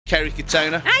Kerry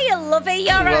Katona. Hiya, lovey.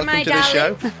 You're right, my darling.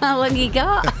 Welcome to the show. How long you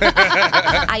got?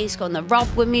 I used to go on the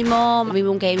rob with me mum. My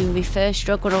mum gave me my first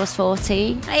drug when I was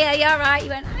 14. Hiya, you're right. You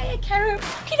went, hiya, Kerry.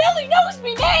 Fucking hell, he knows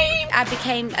my name. I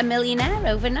became a millionaire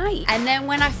overnight. And then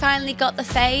when I finally got the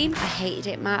fame, I hated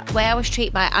it, Matt. The way I was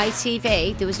treated by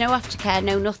ITV, there was no aftercare,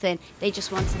 no nothing. They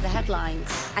just wanted the headlines.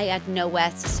 I had nowhere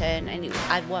to turn, and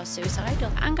I was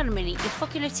suicidal. Hang on a minute, you're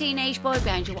fucking a teenage boy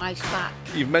behind your wife's back.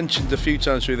 You've mentioned a few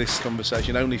times through this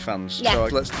conversation OnlyFans. Yeah, So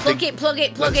let's plug it.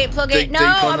 No,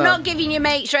 I'm not giving you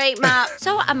mates rate, Matt.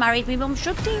 So I married my mum's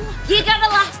drug dealer. You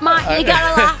gotta laugh, Matt, you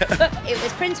gotta laugh. It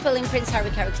was Prince William, Prince Harry,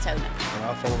 Kerry Katona.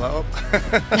 I'll follow that up.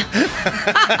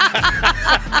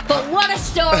 But what a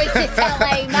story to tell,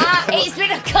 eh, Matt? It's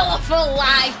been a colourful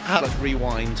life. Let's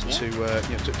rewind to where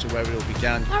it all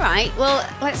began. All right, well,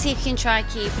 let's see if you can try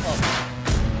keep up.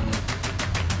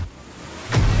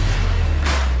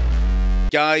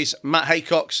 Guys, Matt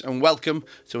Haycox, and welcome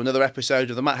to another episode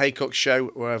of the Matt Haycox Show,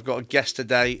 where I've got a guest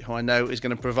today who I know is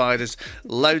going to provide us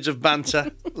loads of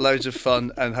banter, loads of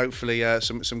fun, and hopefully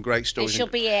some great stories. And she'll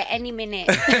be here any minute.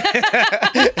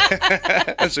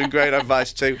 And some great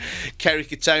advice too. Kerry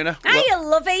Katona. Hiya,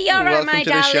 lovey. You're right, my darling. Welcome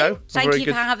to the show. Thank you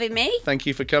for having me. Thank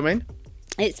you for coming.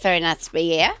 It's very nice to be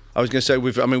here. I was going to say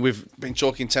we've been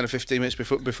talking 10 or 15 minutes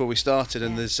before we started,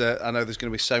 and there's I know there's going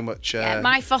to be so much.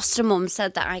 My foster mum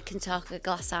said that I can talk a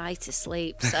glass eye to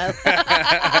sleep. So.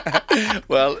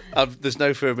 Well, there's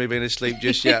no fear of me being asleep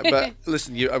just yet. But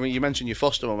listen, you mentioned your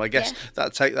foster mum. I guess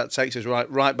that takes us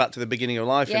right back to the beginning of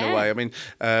life in a way. I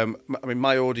mean,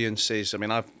 my audience is.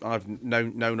 I've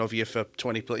known of you for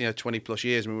 20 plus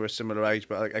years. We were a similar age,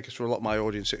 but I guess for a lot of my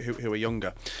audience who are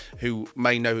younger, who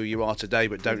may know who you are today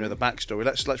but don't know the backstory.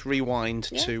 Let's rewind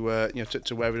to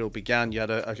where it all began. You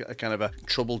had a kind of a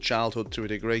troubled childhood to a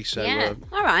degree. So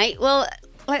all right. Well,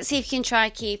 let's see if you can try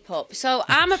keep up. So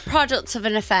I'm a product of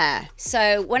an affair.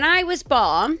 So when I was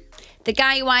born, the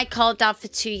guy who I called dad for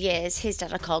 2 years, his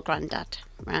dad I called granddad,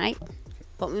 right?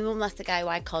 But my mum left the guy who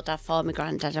I called dad for my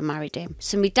granddad and married him.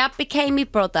 So my dad became my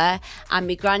brother and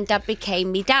my granddad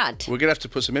became my dad. We're going to have to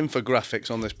put some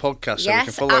infographics on this podcast so yes, we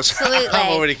can follow absolutely. us.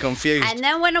 I'm already confused. And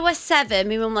then when I was 7,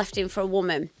 my mum left him for a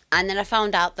woman. And then I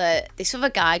found out that this other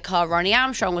guy called Ronnie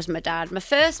Armstrong was my dad. My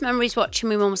first memory is watching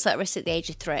my mum slit her wrist at the age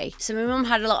of 3. So my mum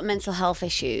had a lot of mental health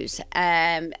issues.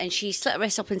 And she slit her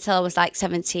wrist up until I was like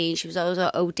 17. She was always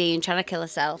OD and trying to kill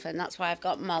herself. And that's why I've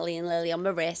got Molly and Lily on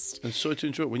my wrist. And sorry to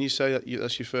interrupt, when you say that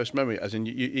that's your first memory, as in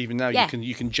even now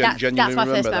you can genuinely that's my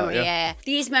remember first memory, that, yeah.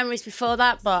 These memories before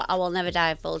that, but I will never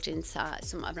divulge into that. It's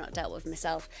something I've not dealt with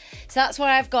myself. So that's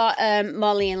why I've got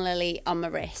Molly and Lily on my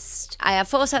wrist. I have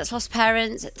 4 sets of lost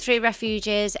parents, 3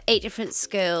 refugees, 8 different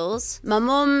schools. My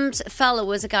mum's fella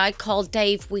was a guy called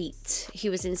Dave Wheat. He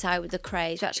was inside with the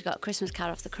Craze. We actually got a Christmas card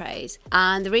off the Craze.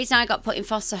 And the reason I got put in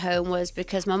foster home was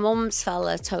because my mum's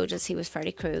fella told us he was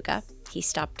Freddy Krueger. He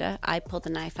stabbed her. I pulled the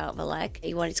knife out of her leg.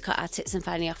 He wanted to cut our tits and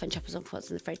finally off and chop us up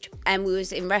in the fridge. And we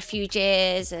was in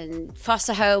refuges and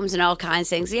foster homes and all kinds of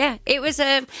things. Yeah, it was.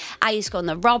 I used to go on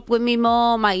the rob with me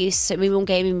mum. My mum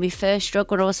gave me my first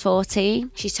drug when I was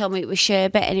 14. She told me it was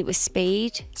sherbet and it was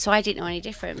speed. So I didn't know any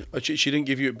different. She didn't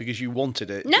give you it because you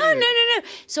wanted it? No.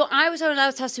 So I was only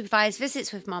allowed to have supervised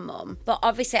visits with my mum. But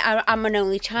obviously I'm an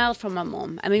only child from my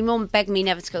mum. And my mum begged me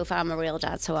never to go find my real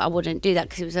dad, so I wouldn't do that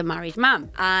because he was a married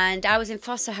man. And I was in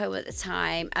foster home at the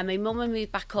time, and my mum had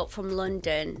moved back up from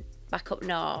London, back up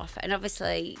north. And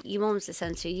obviously, your mum's the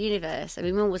centre of the universe. And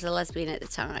my mum was a lesbian at the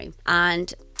time.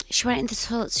 And she went in the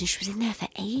toilets and she was in there for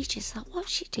ages. Like,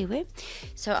 what's she doing?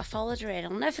 So I followed her in.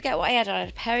 I'll never forget what I had on. I had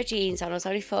a pair of jeans on. I was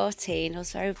only 14. I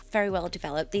was very, very well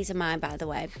developed. These are mine, by the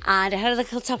way. And I had a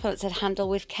little top on that said handle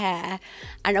with care.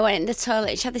 And I went in the toilet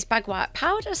and she had this bag of white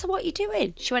powder. I said, what are you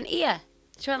doing? She went, here.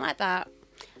 She went like that.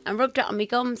 And rubbed it on my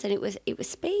gums, and it was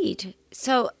speed.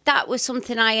 So that was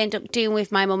something I ended up doing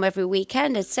with my mum every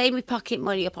weekend. I'd save my pocket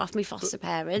money up off my foster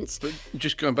parents. But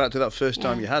just going back to that first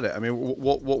time you had it, I mean,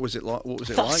 what was it like? What was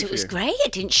it like? It was great. I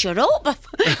didn't shut up. But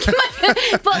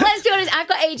let's be honest, I've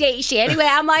got ADHD anyway.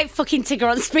 I'm like fucking Tigger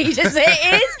on speed as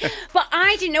it is. But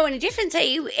I didn't know any difference.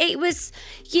 It was,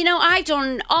 I've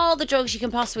done all the drugs you can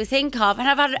possibly think of, and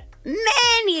I've had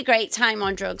many a great time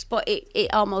on drugs, but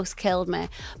it almost killed me.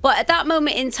 But at that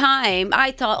moment in time,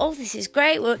 I thought, oh, this is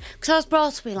great. Because I was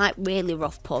brought up in like really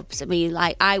rough pubs. I mean,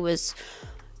 like I was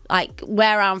Like,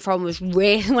 where I'm from was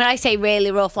really, when I say really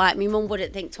rough, like, my mum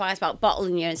wouldn't think twice about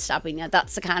bottling you and stabbing you.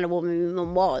 That's the kind of woman my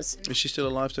mum was. Is she still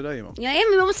alive today, your mum? Yeah,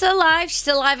 my mum's still alive. She's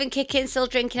still alive and kicking, still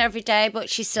drinking every day, but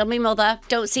she's still my mother.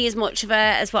 Don't see as much of her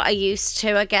as what I used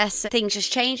to, I guess. Things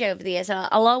just change over the years.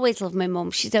 I'll always love my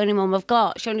mum. She's the only mum I've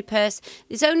got. She's the only person.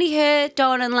 There's only her,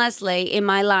 Dawn and Leslie in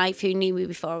my life who knew me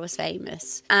before I was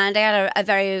famous. And I had a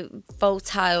very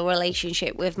volatile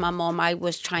relationship with my mum. I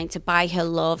was trying to buy her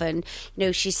love, and, you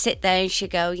know, she'd sit there and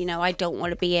she'd go, you know, I don't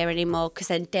want to be here anymore because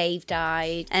then Dave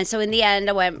died. And so in the end,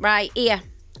 I went, right, here.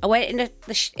 I went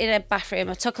in a bathroom,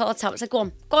 I took all the tablets. I said,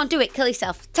 go on, do it, kill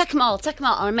yourself. Take them all. And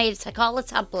I made her take all the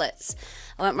tablets.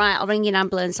 I went, right, I'll ring an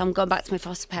ambulance. I'm going back to my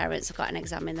foster parents. I've got an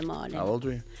exam in the morning. How old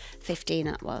were you? 15,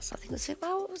 that was. I think it was,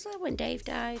 well, what was that when Dave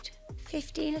died?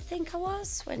 15, I think I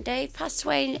was, when Dave passed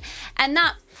away. And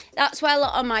that's where a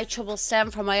lot of my trouble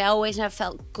stemmed from. I always never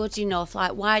felt good enough.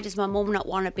 Like, why does my mum not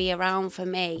want to be around for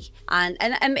me? And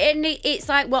it's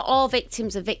like we're all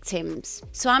victims of victims.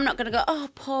 So I'm not going to go, oh,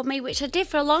 poor me, which I did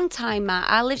for a long time, Matt.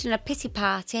 I lived in a pity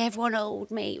party. Everyone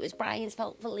owed me. It was Brian's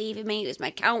fault for leaving me. It was my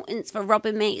accountants for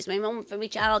robbing me. It was my mum for my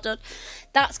childhood.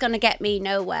 That's going to get me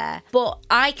nowhere. But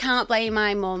I can't blame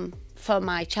my mum for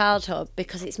my childhood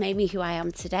because it's made me who I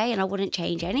am today, and I wouldn't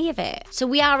change any of it. So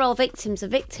we are all victims of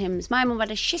victims. My mum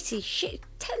had a shit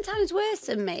 10 times worse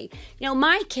than me. You know,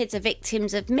 my kids are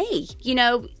victims of me. You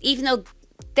know, even though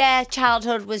their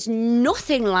childhood was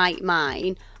nothing like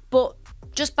mine, but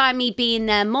just by me being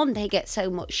their mum, they get so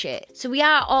much shit. So we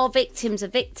are all victims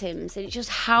of victims, and it's just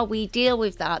how we deal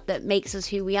with that makes us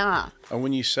who we are. And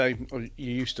when you say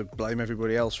you used to blame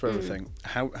everybody else for everything,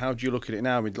 how do you look at it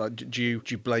now? I mean, like, do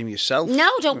you blame yourself? No,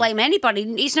 don't blame anybody.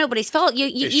 It's nobody's fault.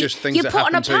 It's just things you're that put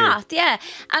on a happen to you. path. Yeah,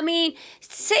 I mean,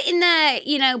 sitting there,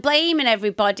 you know, blaming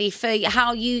everybody for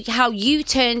how you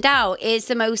turned out is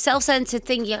the most self-centered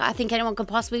thing I think anyone could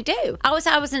possibly do. I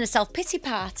was in a self-pity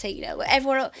party. You know,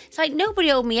 everyone. It's like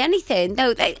nobody owed me anything.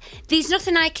 No, there's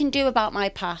nothing I can do about my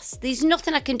past. There's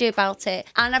nothing I can do about it,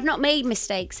 and I've not made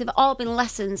mistakes. They've all been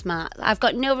lessons, Matt. I've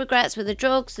got no regrets with the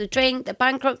drugs, the drink, the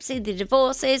bankruptcy, the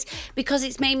divorces, because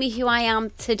it's made me who I am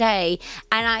today,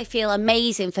 and I feel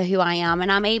amazing for who I am,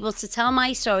 and I'm able to tell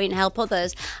my story and help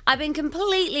others. I've been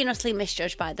completely and utterly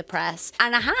misjudged by the press,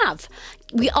 and I have.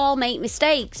 We all make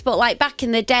mistakes, but like back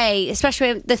in the day,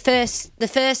 especially the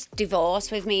first divorce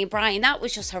with me and Brian, that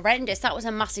was just horrendous. That was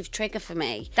a massive trigger for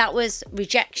me. That was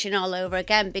rejection all over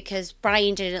again because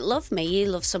Brian didn't love me. He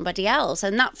loved somebody else,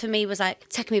 and that for me was like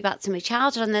taking me back to my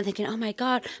childhood, and then thinking, oh my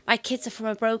God, my kids are from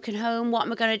a broken home. What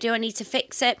am I going to do? I need to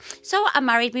fix it. So I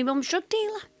married my mum's drug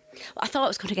dealer. Well, I thought I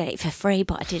was going to get it for free,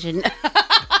 but I didn't.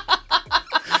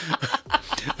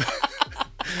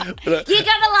 You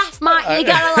gotta laugh, Matt. You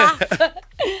gotta laugh.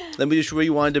 Let me just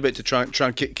rewind a bit to try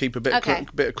and keep a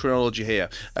bit of chronology here,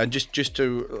 and just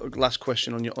to last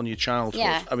question on your childhood.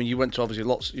 Yeah. I mean, you went to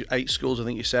obviously 8 schools, I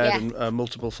think you said, and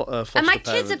multiple foster and my parents.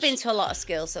 kids have been to a lot of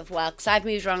schools as well because I've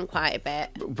moved around quite a bit.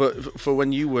 But for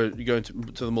when you were going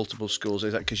to the multiple schools,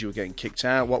 is that because you were getting kicked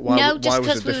out? No, just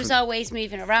because we was always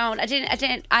moving around. I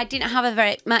didn't have a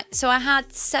very so I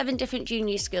had 7 different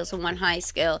junior schools and 1 high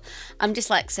school. I'm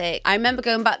dyslexic. I remember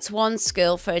going back to one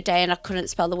school for a day and I couldn't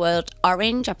spell the word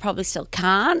orange. I probably still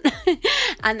can't.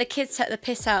 And the kids take the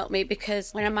piss out of me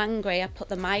because when I'm angry, I put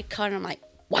the mic on and I'm like,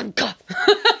 wanker.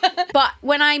 But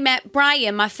when I met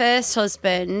Brian, my first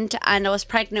husband, and I was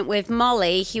pregnant with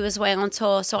Molly, he was away on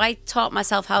tour, so I taught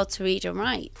myself how to read and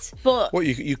write. But what,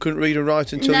 you couldn't read and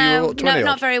write until you were 20? No,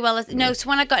 not very well. No, so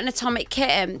when I got an Atomic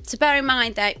Kitten, so bear in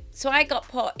mind that, so I got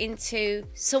put into,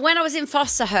 so when I was in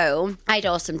foster home, I had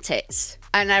awesome tits.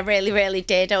 And I really, really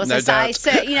did. I was a size,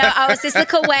 I was this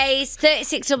little waist,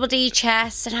 36 double D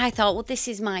chest, and I thought, well, this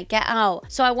is my get out.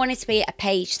 So I wanted to be a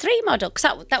page 3 model,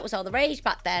 because that was all the rage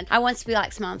back then. I wanted to be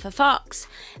like Samantha Fox.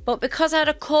 But because I had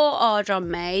a court order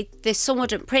on me, this son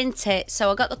wouldn't print it,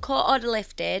 so I got the court order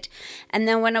lifted. And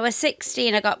then when I was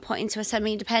 16, I got put into a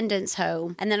semi-independence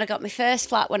home. And then I got my first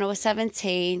flat when I was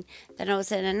 17. Then I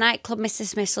was in a nightclub, Mr.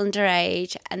 Smith's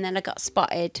underage, and then I got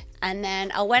spotted. And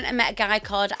then I went and met a guy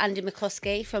called Andy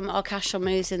McCluskey from Orchestral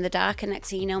Moves in the Dark, and next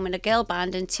thing you know, I'm in a girl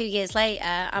band, and 2 years later,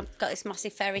 I've got this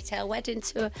massive fairy tale wedding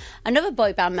to another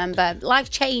boy band member. Life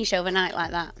changed overnight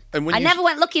like that. And I never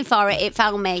went looking for it, it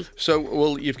found me. So,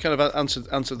 well, you've kind of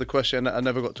answered the question I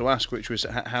never got to ask, which was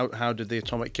how did the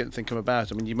Atomic Kitten thing come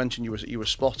about? I mean, you mentioned you were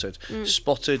spotted.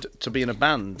 Spotted to be in a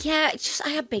band. Yeah, it's just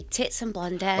I had big tits and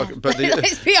blonde hair. Okay, but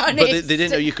let's be honest. But they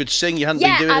didn't know you could sing. You hadn't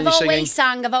been doing any singing. I've always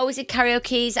sang. I've always did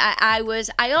karaoke's.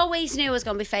 I always knew I was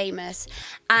going to be famous.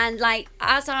 And like,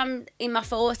 as I'm in my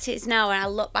 40s now and I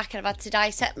look back and I've had to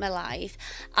dissect my life,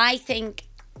 I think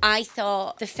I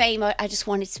thought the fame, I just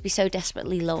wanted to be so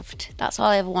desperately loved. That's all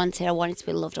I ever wanted. I wanted to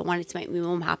be loved. I wanted to make my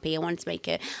mum happy. I wanted to make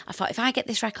it. I thought, if I get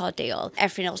this record deal,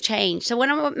 everything will change. So when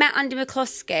I met Andy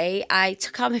McCluskey, I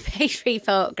took out my page 3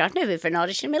 photograph, never been for an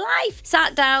audition in my life.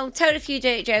 Sat down, told a few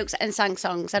dirty jokes and sang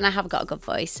songs, and I have got a good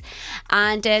voice.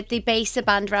 And they based the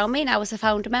band around me, and I was a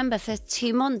founder member for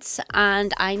 2 months.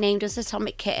 And I named us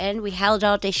Atomic Kitten. We held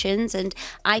auditions, and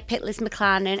I picked Liz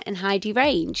McLaren and Heidi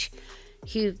Range,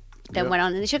 who then went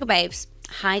on in the Sugar Babes.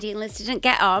 Heidi and Liz didn't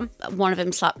get on. One of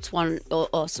them slapped one,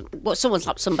 or someone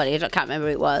slapped somebody. I can't remember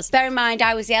who it was. Bear in mind,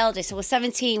 I was the eldest. I was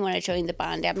 17 when I joined the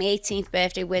band. I had my 18th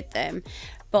birthday with them.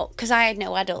 But because I had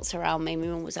no adults around me, my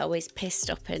mum was always pissed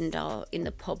up or in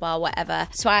the pub or whatever.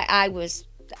 So I was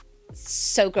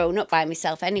so grown up by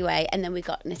myself anyway. And then we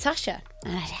got Natasha.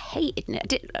 And I hated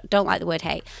it. I don't like the word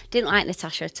hate. Didn't like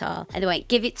Natasha at all. And they went,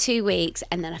 give it 2 weeks.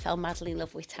 And then I fell madly in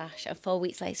love with Tash. And 4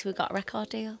 weeks later, we got a record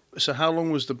deal. So how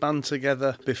long was the band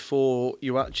together before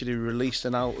you actually released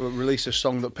a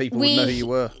song that people would know who you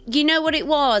were? You know what it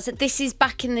was? This is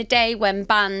back in the day when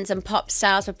bands and pop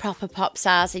stars were proper pop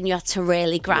stars, and you had to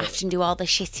really graft and do all the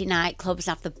shitty nightclubs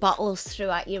and have the bottles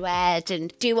through at your head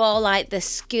and do all like the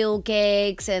school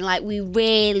gigs, and like we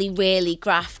really, really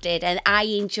grafted, and I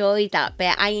enjoyed that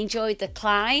bit. I enjoyed the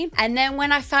climb. And then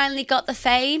when I finally got the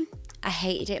fame, I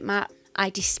hated it, Matt. I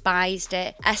despised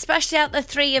it, especially out the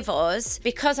 3 of us,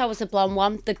 because I was the blonde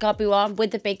one, the gobby one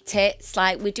with the big tits.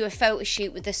 Like, we do a photo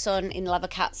shoot with the sun in leather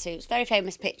cat suits. Very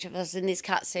famous picture of us in these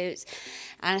cat suits.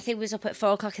 And I think we was up at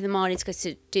 4 o'clock in the morning to go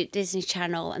to Disney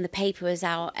Channel, and the paper was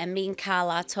out, and me and Carl,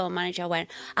 our tour manager, went,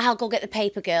 I'll go get the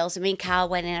paper, girls. And me and Carl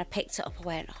went in, I picked it up, I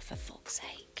went, oh, for fuck's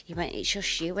sake. He went, it's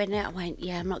just you, isn't it? I went,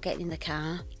 yeah, I'm not getting in the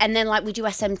car. And then, like, we do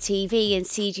SMTV and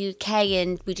CUK,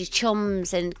 and we did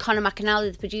Chums, and Conor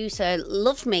McAnally, the producer,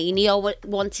 loved me, and he always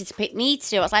wanted to pick me to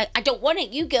do it. I was like, I don't want it,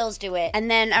 you girls do it. And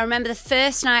then I remember the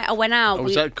first night I went out.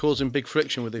 Was that causing big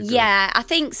friction with you? Yeah, I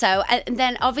think so. And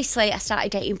then, obviously, I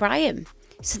started dating Brian.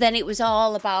 So then it was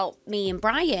all about me and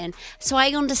Brian. So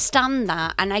I understand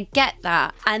that, and I get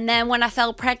that. And then when I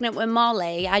fell pregnant with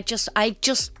Molly, I just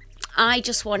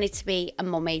wanted to be a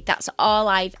mummy. That's all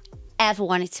I've ever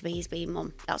wanted to be, is be a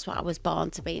mum. That's what I was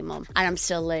born to be, a mum. And I'm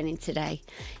still learning today.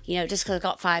 You know, just because I've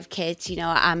got 5 kids, you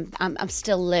know, I'm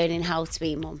still learning how to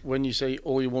be a mum. When you say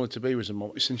all you wanted to be was a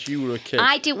mum, since you were a kid.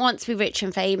 I didn't want to be rich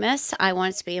and famous. I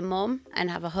wanted to be a mum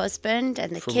and have a husband,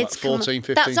 and the From kids like 14,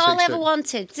 15, That's all 16. I ever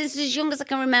wanted, since as young as I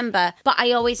can remember. But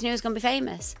I always knew I was going to be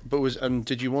famous. But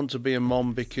did you want to be a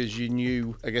mum because you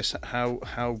knew, I guess,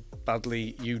 how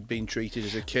badly you'd been treated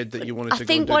as a kid, that you wanted to go and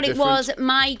do I think what different? it was,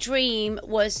 my dream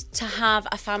was to have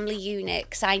a family unit,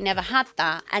 because I never had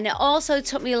that. And it also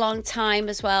took me a long time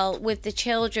as well with the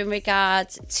children,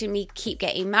 regards to me keep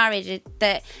getting married,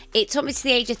 that it took me to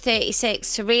the age of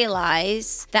 36 to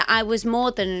realise that I was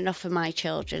more than enough for my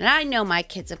children. And I know my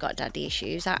kids have got daddy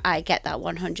issues. I get that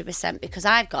 100%, because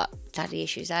I've got daddy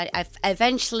issues. I've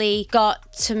eventually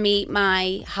got to meet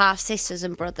my half-sisters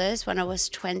and brothers when I was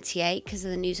 28, because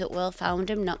of the News at World found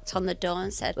him, knocked on the door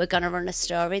and said, we're going to run a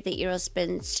story that your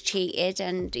husband's cheated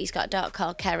and he's got a daughter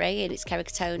called Kerry, and it's Kerry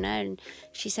Katona. And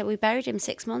she said, we buried him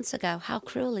 6 months ago. How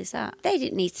cruel is that? They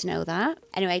didn't need to know that.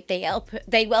 Anyway,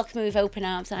 they welcome me with open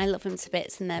arms, and I love them to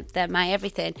bits, and they're my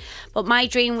everything. But my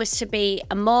dream was to be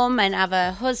a mum and have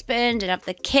a husband and have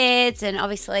the kids. And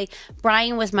obviously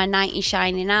Brian was my knight in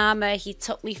shining armour. He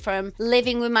took me from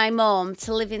living with my mum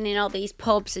to living in all these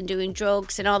pubs and doing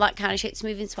drugs and all that kind of shit to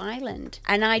moving to Ireland.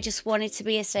 And I just wanted to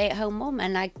be a stay-at-home mum.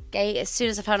 And as soon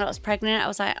as I found out I was pregnant, I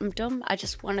was like, I'm done. I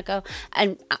just want to go.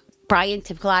 And Brian,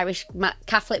 typical Irish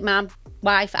Catholic man,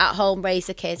 wife at home, raise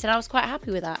the kids. And I was quite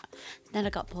happy with that. Then I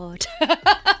got bored.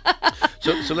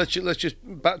 So let's just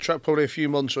backtrack probably a few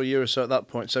months or a year or so at that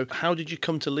point. So how did you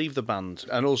come to leave the band?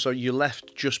 And also you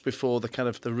left just before the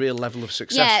real level of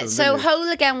success. Yeah, for them, so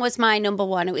Whole Again was my number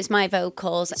one. It was my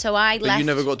vocals. So I left. But you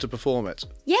never got to perform it?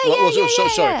 Yeah. Sorry, it was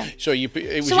so your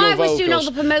I was vocals. doing all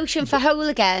the promotion for Whole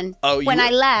Again. When I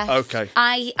left, okay.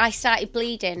 I started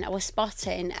bleeding. I was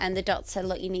spotting, and the doctor said,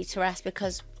 look, you need to rest,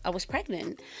 because I was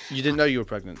pregnant. You didn't know you were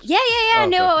pregnant? Yeah. I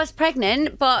knew I was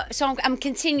pregnant, but so I'm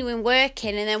continuing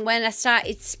working, and then when I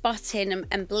started spotting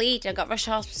and bleeding, I got rushed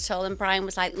to hospital, and Brian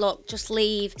was like, look, just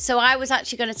leave. So I was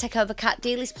actually going to take over Kat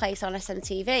Deely's place on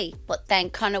SMTV, but then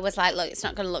Connor was like, look, it's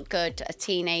not going to look good, a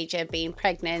teenager being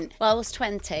pregnant. Well, I was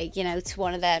 20, you know, to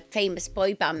one of their famous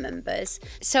boy band members.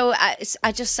 So I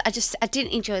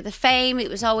didn't enjoy the fame. It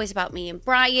was always about me and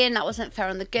Brian. That wasn't fair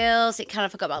on the girls. It kind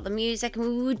of forgot about the music, and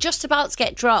we were just about to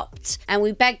get dropped, and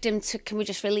we begged him to, can we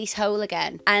just release Whole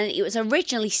Again? And it was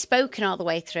originally spoken all the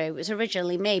way through. It was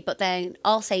originally me, but then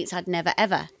All Saints had Never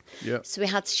Ever. Yeah. So we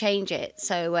had to change it.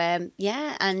 So,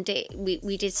 yeah, and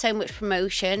we did so much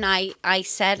promotion. I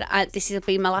said, this will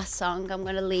be my last song. I'm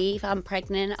going to leave. I'm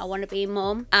pregnant. I want to be a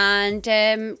mum. And,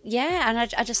 yeah, and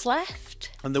I just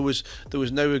left. And there was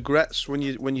no regrets when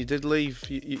you did leave?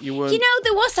 You weren't... You know,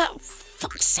 there was that...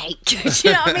 Fuck's sake, do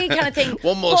you know what I mean, kind of thing.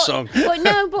 One more song.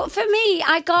 But for me,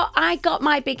 I got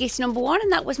my biggest number one,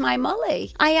 and that was my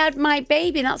Molly. I had my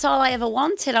baby, and that's all I ever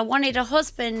wanted. I wanted a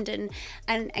husband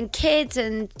and kids,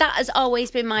 and that has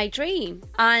always been my dream.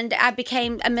 And I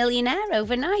became a millionaire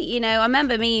overnight. You know, I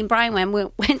remember me and Brian when we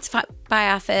went to buy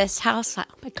our first house. Like,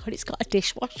 oh my God, it's got a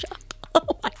dishwasher.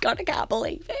 Oh my God, I can't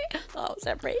believe it. I was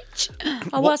so rich.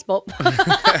 I was, but...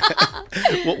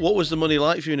 what was the money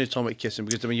like for you in Atomic Kitten?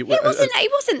 Because I mean,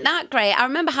 it wasn't that great. I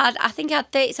remember I think I had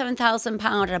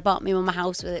 £37,000 and I bought me mum a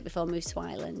house with it before I moved to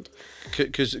Ireland.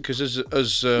 Because as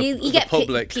you the get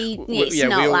public, we always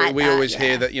yeah.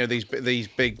 hear that, you know, these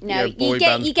big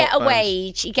you get a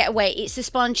wage. You get a wage. It's the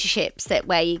sponsorships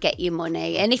where you get your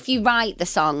money, and if you write the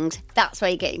songs, that's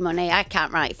where you get your money. I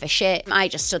can't write for shit. I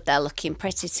just stood there looking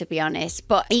pretty, to be honest.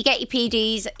 But you get your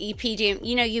PDs,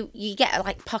 you know, you get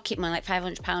like pocket money, like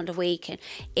 £500 a week, and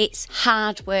it's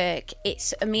hard work. I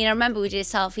remember we did a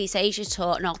Southeast Asia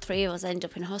tour, and all three of us ended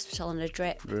up in hospital on a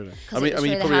drip. Really? I mean,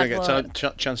 you probably don't get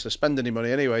a chance to spend any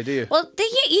money anyway, do you? Well,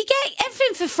 you get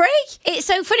everything for free. It's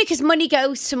so funny because money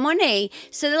goes to money.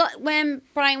 So when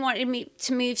Brian wanted me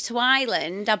to move to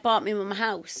Ireland, I bought my mum a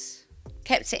house.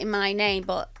 Kept it in my name,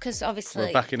 but because obviously...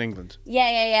 Well, back in England.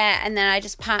 Yeah. And then I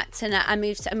just packed and I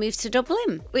moved to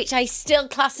Dublin, which I still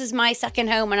class as my second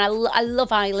home, and I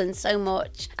love Ireland so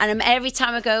much. And every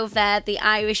time I go over there, the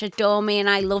Irish adore me and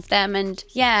I love them. And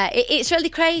yeah, it's really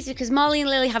crazy because Molly and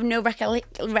Lily have no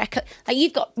like,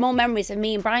 you've got more memories of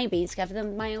me and Brian being together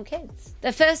than my own kids.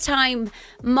 The first time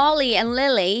Molly and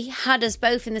Lily had us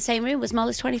both in the same room was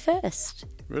Molly's 21st.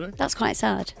 Really? That's quite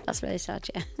sad. That's really sad,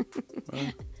 yeah.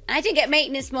 Well. I didn't get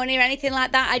maintenance money or anything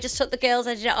like that. I just took the girls.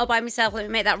 I did it all by myself. Let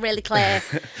me make that really clear.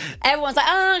 Everyone's like,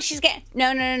 oh, she's getting...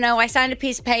 No. I signed a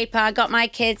piece of paper. I got my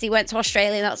kids. He went to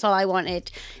Australia. And that's all I wanted.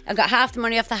 I got half the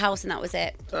money off the house and that was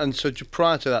it. And so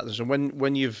prior to that, so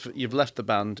when you've left the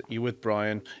band, you're with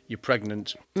Brian, you're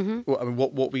pregnant. Mm-hmm.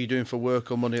 What were you doing for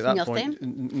work or money at that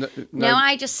point? No,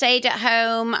 I just stayed at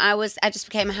home. I just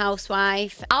became a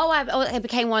housewife. I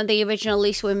became one of the original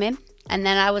Loose Women. And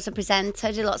then I was a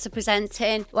presenter, did lots of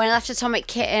presenting. When I left Atomic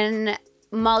Kitten,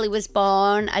 Molly was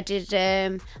born. I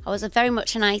was very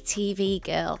much an ITV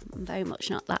girl. I'm very much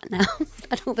not that now.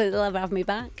 I don't think they'll ever have me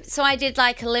back. So I did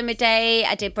like Eliminate.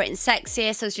 I did Britain's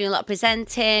Sexiest. I was doing a lot of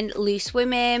presenting, Loose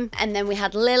Women. And then we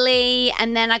had Lily.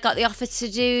 And then I got the offer to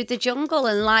do The Jungle.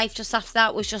 And life just after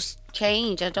that was just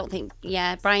changed. I don't think,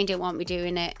 Brian didn't want me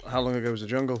doing it. How long ago was The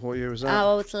Jungle? What year was that? How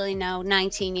old is Lily now?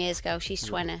 19 years ago. She's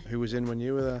 20. Who was in when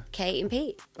you were there? Kate and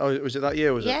Pete. Oh, was it that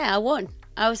year, was it? Yeah, I won.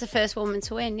 I was the first woman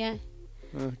to win, yeah.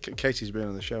 Katie's been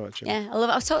on the show, actually. Yeah, I love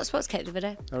it. I was talking sports Kate the other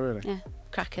day. Oh, really? Yeah,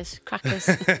 crackers.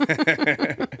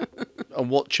 And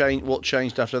what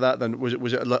changed after that then?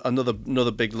 Was it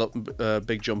another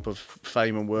big jump of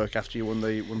fame and work after you won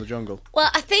the Jungle?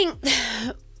 Well, I think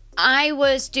I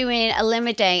was doing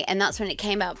Eliminate, and that's when it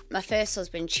came out. My first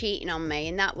husband cheating on me,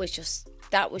 and that was just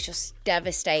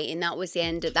devastating. That was the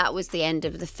end of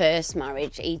the first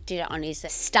marriage. He did it on his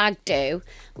stag do.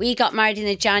 We got married in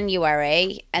the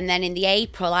January, and then in the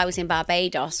April I was in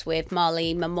Barbados with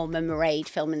Molly, my mum and Mairead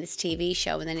filming this TV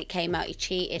show, and then it came out he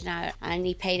cheated and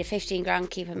he paid a 15 grand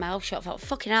keep his mouth shut. I thought,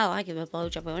 fucking hell, I give him a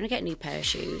blowjob. I want to get a new pair of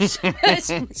shoes.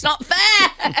 it's not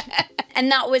fair. And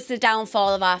that was the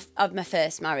downfall of my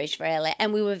first marriage, really.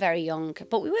 And we were very young,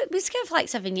 but we were together for like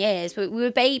 7 years. But we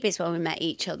were babies when we met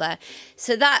each other.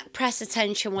 So that press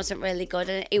attention wasn't really good,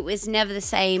 and it was never the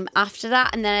same after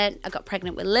that. And then I got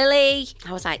pregnant with Lily.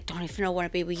 I was like, don't even know I want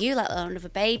to be with you, let alone have a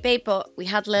baby. But we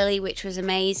had Lily, which was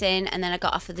amazing. And then I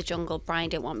got offered The Jungle. Brian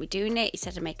didn't want me doing it. He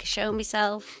said I'd make a show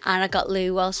myself. And I got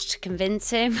Lou Welsh to convince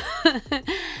him.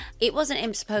 It wasn't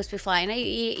him supposed to be flying out.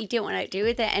 He didn't want to do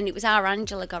with it. And it was our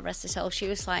Angela, God rest her soul. She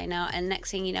was flying out. And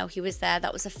next thing you know, he was there.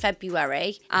 That was a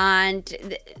February.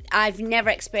 And I've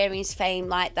never experienced fame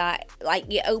like that.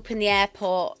 Like, you open the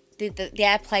airport, the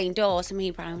airplane doors, and me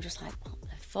and Brian were just like, what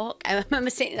the fuck? I remember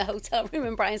sitting in the hotel room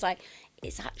and Brian's like,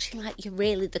 it's actually like you're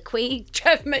really the queen.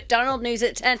 Trevor McDonald, News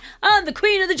at 10, I'm the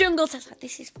queen of the jungle. So I was like,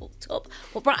 this is fucked up.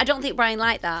 But I don't think Brian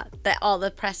liked that all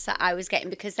the press that I was getting,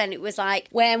 because then it was like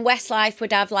when Westlife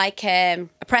would have like a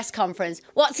press conference,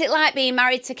 what's it like being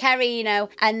married to Kerry, you know?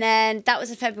 And then that was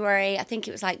in February. I think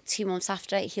it was like 2 months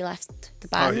after he left the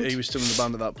band. Oh, he was still in the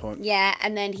band at that point. Yeah,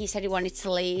 and then he said he wanted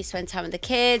to leave, spend time with the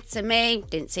kids and me.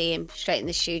 Didn't see him, straight in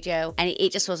the studio. And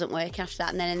it just wasn't working after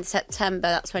that. And then in September,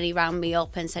 that's when he rang me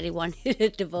up and said he wanted a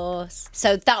divorce.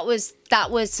 So that was,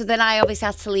 so then I obviously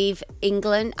had to leave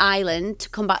Ireland, to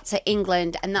come back to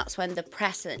England. And that's when the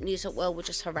press and News of the World were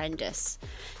just horrendous.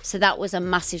 So that was a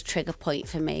massive trigger point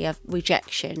for me of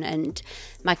rejection and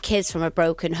my kids from a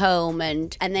broken home.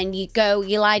 And then you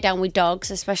lie down with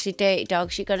dogs, especially dirty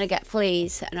dogs, you're going to get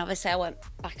fleas. And obviously I went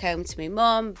back home to my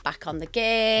mum, back on the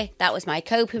gear. That was my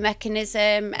coping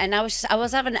mechanism. And I was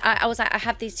like, I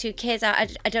have these 2 kids, I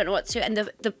don't know what to do. And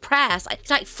the press, it's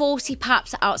like 40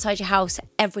 paps outside your house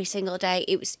every single day.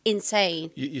 It was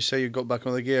insane. You say you got back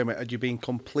on the gear, mate. Had you been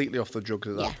completely off the drugs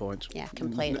at that point? Yeah,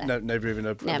 completely. Never even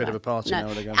a bit of a party now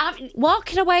and again?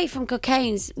 Walking away from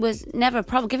cocaine was never a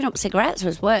problem. Giving up cigarettes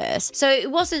was worse. So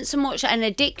it wasn't so much an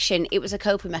addiction, it was a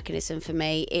coping mechanism for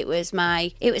me. It was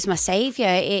my saviour.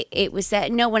 It was there.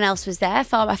 No one else was there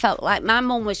for me. I felt like my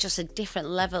mum was just a different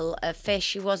level of fish.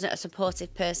 She wasn't a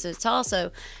supportive person at all.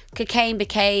 So cocaine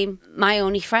became my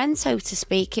only friend, so to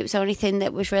speak. It was the only thing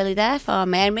that was really there for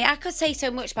me. I mean, I could say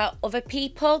so much about other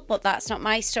people, but that's not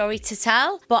my story to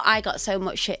tell. But I got so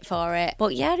much shit for it.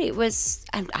 But yeah, it was,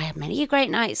 and I had many great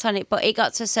nights on it, but it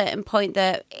got to a certain point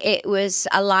that it was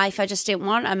a life I just didn't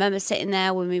want. I remember sitting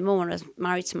there with my mum when I was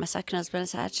married to my second husband. I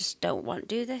said, I just don't want to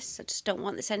do this. I just don't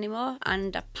want this anymore.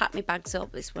 And I packed my bags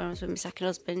up. This when I was with my second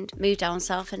husband, moved down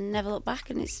south and never looked back.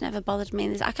 And it's never bothered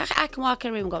me. I can walk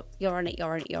in a room and go, you're on it,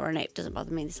 you're on it, you're on it. It doesn't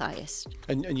bother me in the slightest.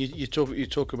 And you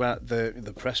talk about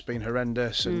the press being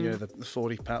horrendous and you know the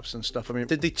 40 paps and stuff. I mean,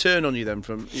 did they turn on you then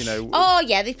from, you know? Oh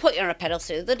yeah, they put you on a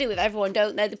pedestal. They do with everyone,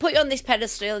 don't they? They put you on this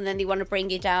pedestal and then they want to bring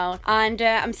you down. And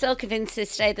I'm still convinced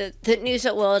this day that News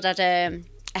at World had a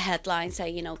headline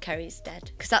saying, you know, Kerry's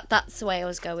dead. Because that's the way I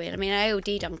was going. I mean, I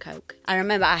OD'd on coke. I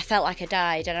remember I felt like I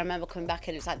died, and I remember coming back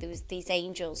and it was like there was these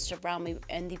angels around me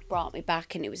and they brought me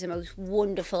back, and it was the most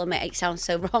wonderful, it sounds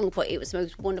so wrong, but it was the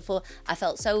most wonderful. I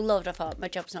felt so loved. I thought, my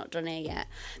job's not done here yet,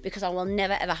 because I will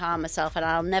never ever harm myself, and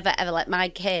I'll never ever let my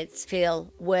kids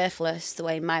feel worthless the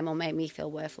way my mum made me feel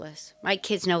worthless. My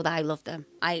kids know that I love them.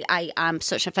 I'm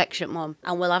such an affectionate mum,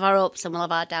 and we'll have our ups and we'll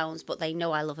have our downs, but they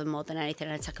know I love them more than anything,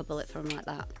 and I take a bullet for them like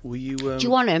that. Were you? Do you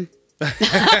want him?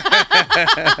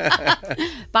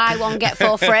 Buy one, get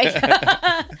 4 free.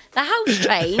 The house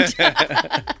trained.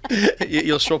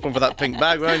 You'll swap them for that pink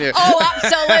bag, won't you? Oh,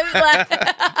 absolutely.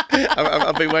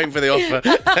 I've been waiting for the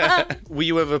offer. Were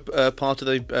you ever part of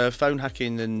the phone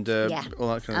hacking and all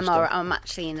that kind of stuff? I'm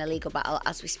actually in a legal battle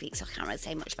as we speak, so I can't really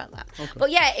say much about that. Okay.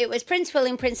 But yeah, it was Prince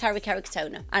William, Prince Harry, Kerry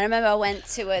Katona. I remember I went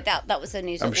to that was the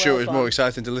news. I'm sure it was more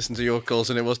exciting to listen to your calls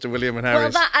than it was to William and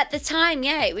Harry's. Well, at the time,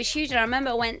 yeah, it was huge. And I remember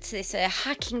I went to this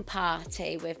hacking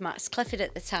party with Max Clifford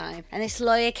at the time, and this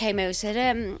lawyer came over and said,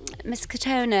 Miss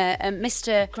Katona,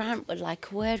 Mr. Grant would like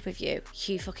a word with you.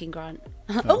 Hugh fucking Grant.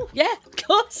 Oh yeah, of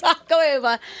course, I'll go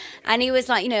over. And he was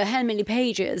like, you know, how many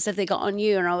pages have they got on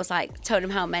you? And I was like, told him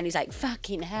how many. He's like,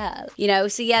 fucking hell, you know.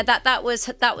 So yeah, that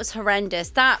was horrendous.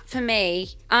 That for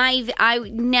me, I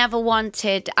never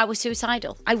wanted. I was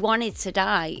suicidal. I wanted to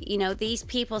die. You know, these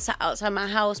people sat outside my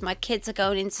house. My kids are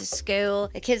going into school.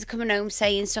 The kids are coming home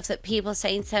saying stuff that people are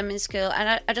saying to them in school,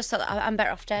 and I just thought, I'm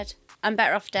better off dead. I'm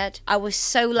better off dead. I was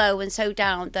so low and so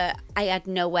down that I had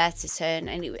nowhere to turn,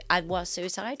 and I was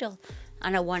suicidal.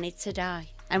 And I wanted to die.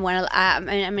 And when I'm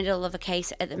in the middle of a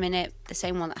case at the minute, the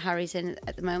same one that Harry's in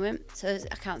at the moment. So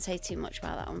I can't say too much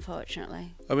about that,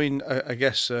 unfortunately. I mean, I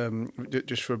guess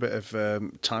just for a bit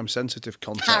of time-sensitive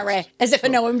context. Harry, as if I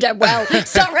know him dead well.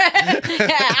 Sorry. Yeah,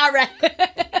 Harry.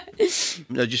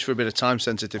 No, just for a bit of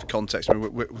time-sensitive context, I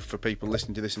mean, for people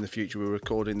listening to this in the future, we're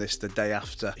recording this the day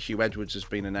after Hugh Edwards has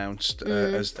been announced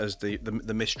as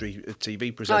the mystery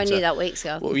TV presenter. Oh, I knew that weeks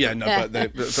ago. Well, yeah, no,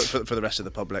 but for the rest of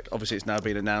the public, obviously it's now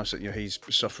been announced that, you know, he's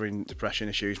suffering depression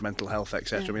issues, mental health,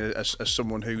 etc. I mean, as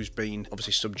someone who's been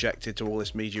obviously subjected to all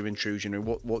this media intrusion,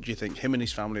 what do you think him and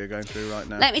his family are going through right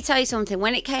now? Let me tell you something.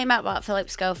 When it came out about Philip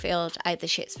Schofield, I had the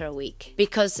shits for a week,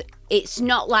 because it's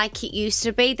not like it used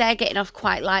to be. They're getting off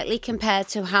quite lightly compared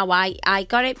to how I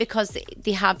got it, because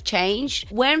they have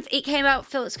changed. When it came out,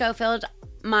 Philip Schofield,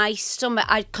 my stomach,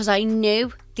 because I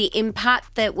knew the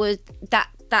impact that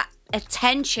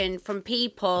attention from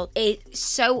people is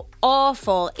so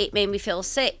awful. It made me feel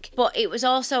sick. But it was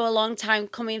also a long time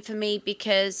coming for me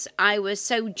because I was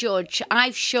so judged.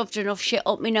 I've shoved enough shit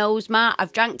up my nose, Matt.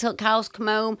 I've drank till cows come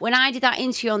home. When I did that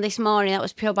interview on This Morning, that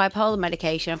was pure bipolar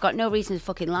medication. I've got no reason to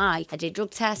fucking lie. I did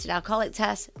drug tests, did alcoholic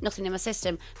tests, nothing in my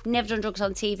system. Never done drugs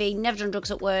on TV, never done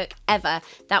drugs at work, ever.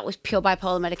 That was pure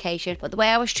bipolar medication. But the way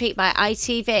I was treated by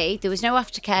ITV, there was no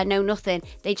aftercare, no nothing.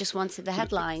 They just wanted the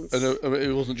headlines. And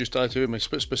it wasn't just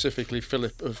ITV, specifically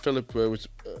Philip was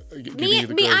giving you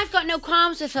the grief. I've got no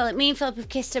qualms with Philip. Me and Philip have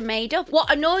kissed and made up.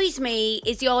 What annoys me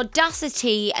is the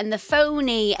audacity and the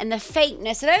phony and the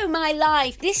fakeness. And oh, my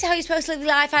life. This is how you're supposed to live your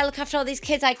life. I look after all these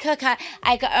kids. I cook.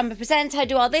 I'm a presenter. I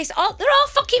do all this. Oh, they're all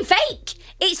fucking fake.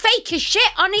 It's fake as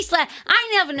shit, honestly. I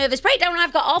never have a nervous breakdown when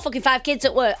I've got all fucking 5 kids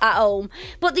at work, at home.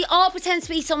 But they all pretend to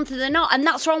be something they're not. And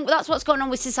that's wrong. That's what's going on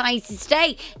with society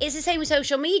today. It's the same with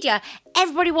social media.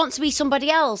 Everybody wants to be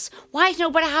somebody else. Why is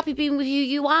nobody happy being with who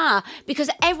you are? Because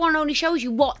everyone only shows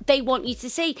you what they want you to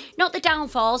see. Not the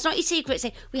downfalls, not your secrets.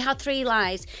 We had 3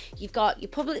 lives. You've got your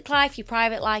public life, your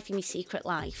private life, and your secret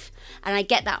life. And I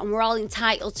get that, and we're all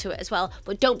entitled to it as well.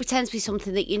 But don't pretend to be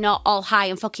something that you're not, all high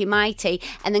and fucking mighty,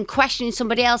 and then questioning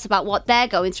somebody else about what they're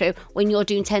going through when you're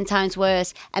doing 10 times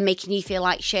worse and making you feel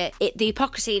like shit. The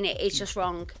hypocrisy in it is just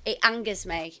wrong. It angers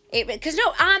me. Because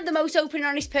no, I'm the most open and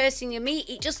honest person you meet.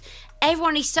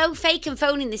 Everyone is so fake and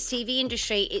phony in this TV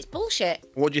industry. It's bullshit.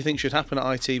 What do you think should happen at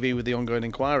ITV with the ongoing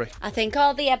inquiry? I think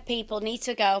all the head people need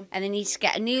to go and they need to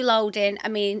get a new load in. I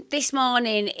mean, This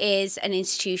Morning is an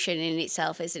institution in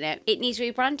itself, isn't it? It needs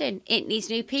rebranding. It needs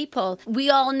new people. We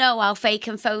all know how fake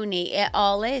and phony it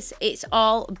all is. It's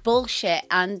all bullshit.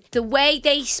 And the way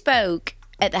they spoke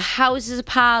at the Houses of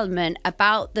Parliament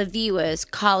about the viewers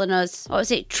calling us, what was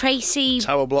it, Tracy?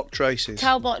 Tower Block Traces.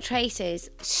 Tower Block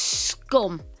Traces.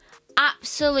 Scum.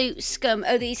 Absolute scum.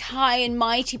 Oh, these high and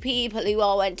mighty people who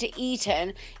all went to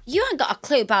Eton. You ain't got a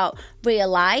clue about real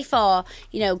life or,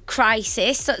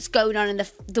 crisis that's going on in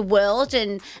the world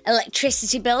and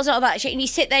electricity bills and all that shit. And you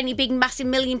sit there in your big, massive £1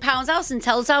 million house and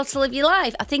tell us how to live your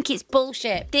life. I think it's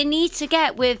bullshit. They need to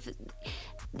get with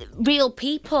real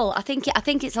people. I think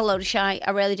it's a load of shite.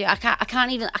 I really do. I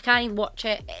can't even watch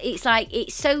it. It's like,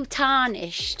 it's so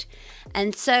tarnished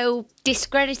and so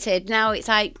discredited. Now it's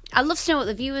like, I'd love to know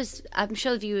what I'm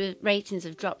sure the viewer ratings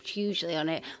have dropped hugely on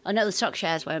it. I know the stock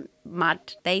shares went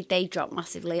mad. They dropped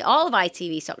massively. All of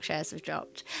ITV stock shares have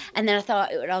dropped. And then I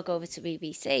thought it would all go over to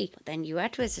BBC. But then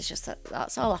Edwards, it's just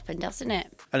that's all happened, hasn't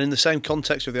it? And in the same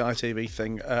context of the ITV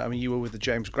thing, you were with the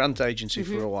James Grant agency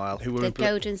for a while, who were the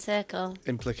Golden Circle,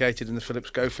 implicated in the Philip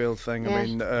Schofield thing. Yeah. I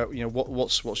mean,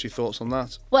 what's your thoughts on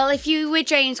that? Well, if you were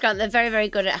James Grant, they're very, very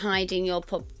good at hiding your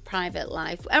private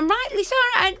life, and rightly so.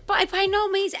 But by no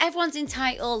means everyone's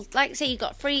entitled. Like I say, you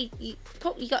got 3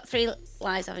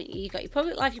 lives, haven't you? You got your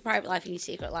public life, your private life, and your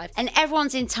secret life, and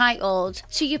everyone's entitled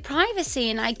to your privacy.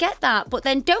 And I get that, but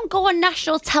then don't go on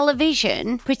national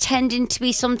television pretending to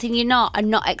be something you're not and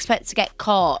not expect to get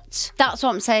caught. That's what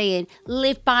I'm saying.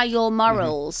 Live by your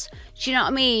morals. Do you know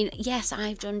what I mean? Yes,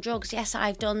 I've done drugs. Yes,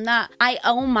 I've done that. I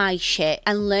own my shit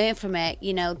and learn from it.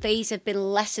 These have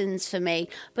been lessons for me.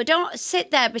 But don't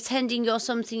sit there pretending you're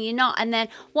something you're not. And then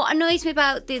what annoys me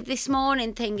about This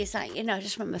Morning thing is like, I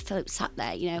just remember Philip sat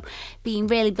there, being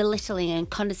really belittling and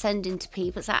condescending to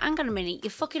people. It's like, hang on a minute,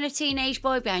 you're fucking a teenage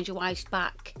boy behind your wife's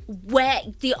back. Where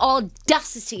the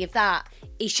audacity of that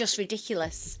is just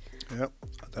ridiculous. Yep.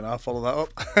 I don't know, I'll follow that up.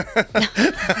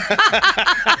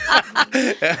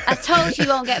 I told you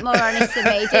won't get more honest than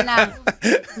me, didn't I?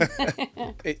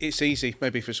 It's easy,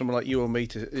 maybe for someone like you or me,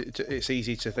 it's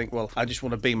easy to think, well, I just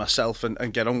want to be myself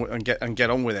and get on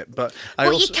with it. But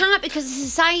you can't because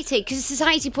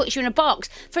society puts you in a box.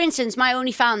 For instance, my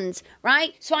OnlyFans,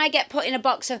 right? So I get put in a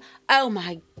box of, oh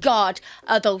my God,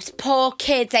 those poor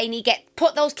kids,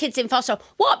 put those kids in foster.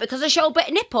 What? Because I show a bit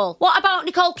of nipple? What about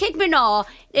Nicole Kidman or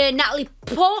Natalie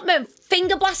Portman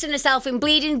finger blasting herself in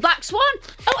Bleeding Black Swan?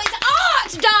 Oh,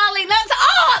 it's art, darling. That's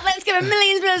art. Let's give her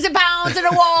millions of pounds and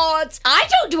awards. I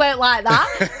don't do it like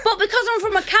that. But because I'm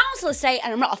from a council estate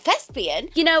and I'm not a thespian,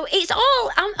 it's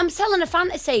all, I'm selling a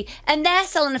fantasy and they're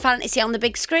selling a fantasy on the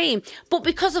big screen. But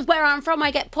because of where I'm from,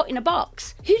 I get put in a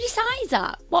box. Who decides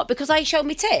that? What, because I show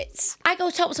me tits? I go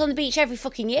topless on the beach every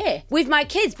fucking year with my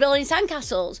kids building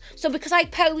sandcastles. So because I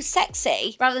pose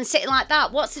sexy rather than sitting like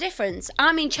that, what's the difference?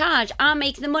 I'm in charge. I'm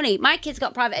making the money. My kids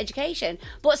got private education.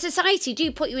 But society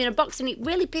do put you in a box and it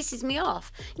really pisses me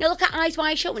off. Look at Eyes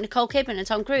Wide Shut with Nicole Kidman and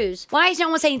Tom Cruise. Why is no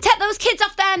one saying, take those kids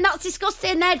off there and that's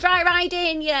disgusting, they're dry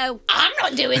riding, you know. I'm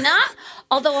not doing that,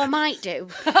 although I might do.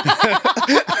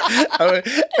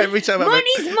 Every time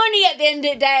money's money at the end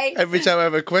of the day. Every time I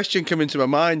have a question come into my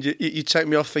mind, you take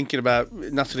me off thinking about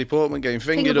Natalie Portman getting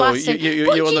fingered, or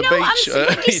you're on the beach.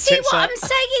 You see what I'm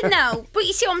saying though? But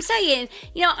you see what I'm saying?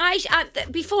 You know, I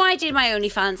before I did my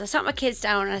OnlyFans, I sat my kids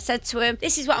down and I said to them,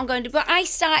 this is what I'm going to do. But I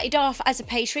started off as a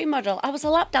pastry model. I was a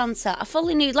lap dancer, a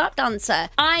fully nude lap dancer.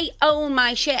 I own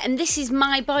my shit and this is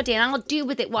my body and I'll do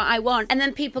with it what I want. And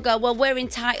then people go, well, we're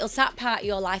entitled to that part of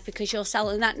your life because you're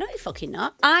selling that. No, you're fucking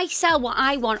not. I sell what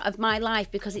I want of my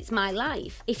life because it's my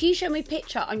life. If you show me a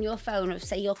picture on your phone of,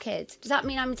 say, your kids, does that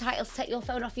mean I'm entitled to take your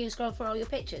phone off you and scroll through all your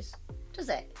pictures? Does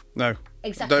it? No.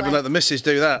 Exactly. Don't even let the missus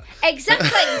do that. Exactly.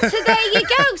 So there you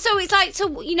go. So it's like,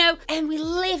 so, you know, and we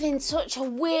live in such a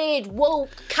weird,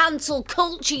 woke, cancel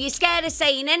culture. You're scared of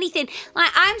saying anything. Like,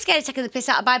 I'm scared of taking the piss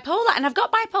out of bipolar, and I've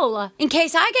got bipolar in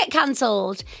case I get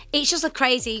cancelled. It's just a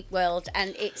crazy world,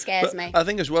 and it scares me. I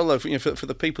think as well, though, for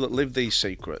the people that live these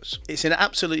secrets, it's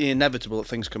absolutely inevitable that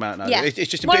things come out now. Yeah. It's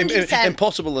just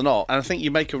impossible or not. And I think you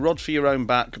make a rod for your own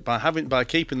back by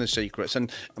keeping the secrets.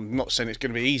 And I'm not saying it's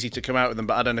going to be easy to come out with them,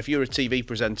 but I don't know, if you're a TV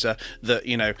presenter that,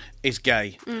 you know, is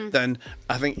gay, then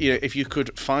I think, you know, if you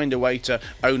could find a way to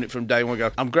own it from day one,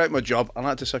 go, I'm great at my job, I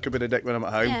like to suck a bit of dick when I'm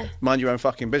at home, mind your own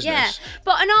fucking business. Yeah,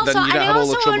 but and also, then you don't have all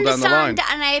the trouble down the line.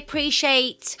 And I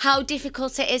appreciate how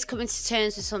difficult it is coming to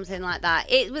terms with something like that.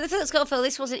 With the Philip Schofield,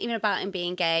 this wasn't even about him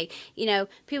being gay. You know,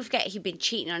 people forget he'd been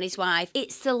cheating on his wife.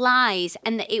 It's the lies,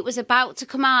 and that it was about to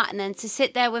come out, and then to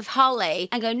sit there with Holly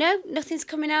and go, no, nothing's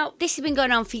coming out. This has been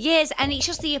going on for years, and it's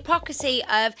just the hypocrisy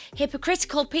of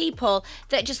hypocritical people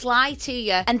that just lie to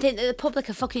you and think that the public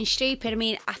are fucking stupid. I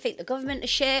mean, I think the government is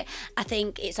shit. I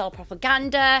think it's all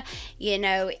propaganda. You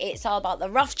know, it's all about the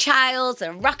Rothschilds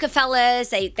and Rockefellers.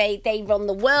 They run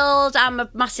the world. I'm a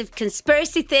massive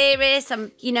conspiracy theorist.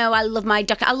 I love my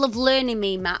doc. I love learning,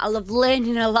 Matt. I love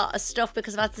learning a lot of stuff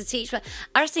because I've had to teach. But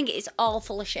I just think it's all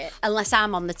full of shit. Unless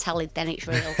I'm on the telly, then it's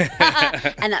real.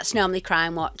 And that's normally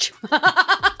Crime Watch.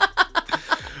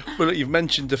 Well, you've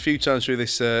mentioned a few times through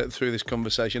this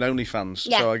conversation OnlyFans.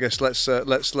 Yeah. So I guess let's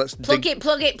plug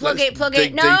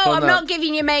it. No, I'm not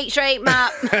giving you mates rate,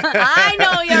 Matt. I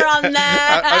know you're on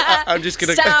there. I'm just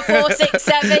gonna star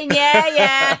 467.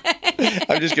 Yeah.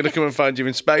 I'm just gonna come and find you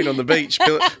in Spain on the beach,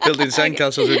 building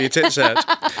sandcastles with your tits out.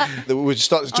 We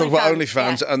started to talk about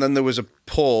OnlyFans, and then there was a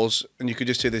pause, and you could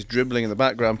just hear this dribbling in the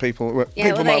background. People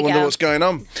might wonder what's going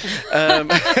on.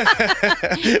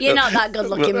 You're not that good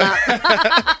looking, Matt.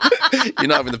 You're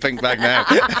not having the pink bag now.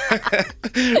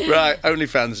 Right,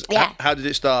 OnlyFans. Yeah. How did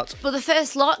it start? Well, the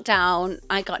first lockdown,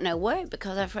 I got no work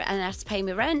because I had to pay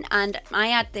my rent, and I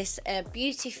had this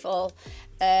beautiful.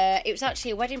 It was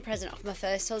actually a wedding present off my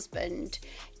first husband.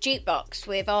 Jukebox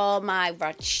with all my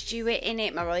Rod Stewart in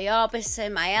it, my Roy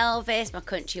Orbison, my Elvis, my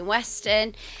country and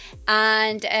western,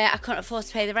 and I couldn't afford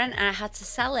to pay the rent and I had to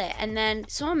sell it. And then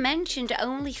someone mentioned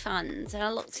OnlyFans and I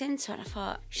looked into it and I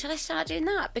thought, should I start doing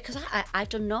that? Because I've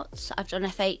done Nuts, I've done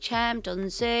FHM,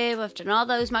 done Zoo, I've done all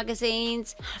those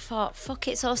magazines. I thought, fuck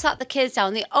it. So I sat the kids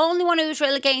down. The only one who was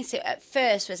really against it at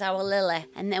first was our Lily.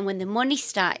 And then when the money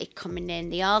started coming in,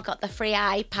 they all got the free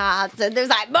iPads and they was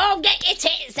like, Mom, get your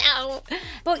tits out.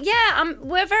 But yeah,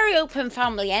 we're a very open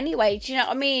family anyway. Do you know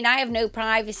what I mean? I have no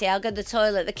privacy. I'll go to the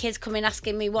toilet. The kids come in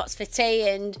asking me what's for tea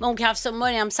and Mum can have some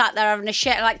money. I'm sat there having a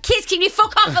shit. I'm like, kids, can you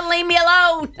fuck off and leave me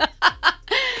alone?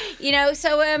 You know,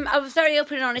 so I was very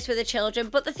open and honest with the children.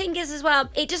 But the thing is as well,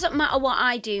 it doesn't matter what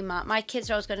I do, Matt. My kids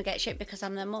are always going to get shit because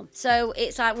I'm their mum. So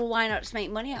it's like, well, why not just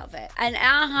make money out of it? And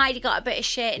our Heidi got a bit of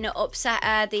shit and it upset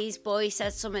her. These boys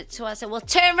said something to her. I said, well,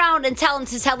 turn around and tell them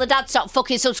to tell the dad to stop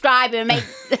fucking subscribing and make...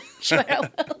 Sure I will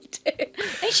do.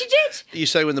 And she did. You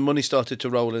say when the money started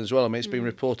to roll in as well. I mean, it's been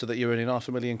reported that you're earning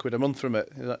 £500,000 a month from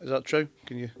it. Is that true?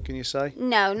 Can you say?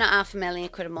 No, not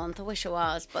 £500,000 a month. I wish I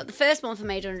was. But the first month I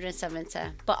made 170.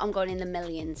 But I'm going in the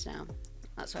millions now.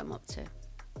 That's where I'm up to.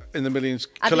 In the millions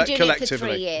I've been doing collectively? It for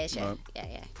 3 years, yeah. Right.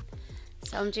 Yeah.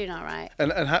 So I'm doing all right.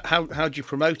 And how do you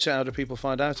promote it? How do people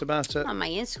find out about it? On my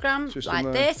Instagram,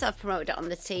 this. I've promoted it on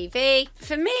the TV.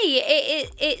 For me,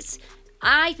 it's...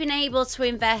 I've been able to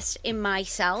invest in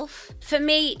myself. For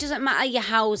me, it doesn't matter your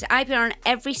house. I've been on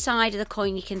every side of the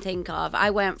coin you can think of.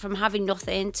 I went from having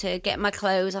nothing to getting my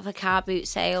clothes off a car boot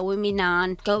sale with my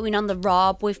nan, going on the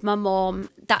Rob with my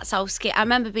mum, that's how scared. I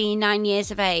remember being 9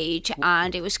 years of age,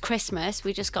 and it was Christmas.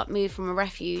 We just got moved from a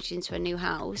refuge into a new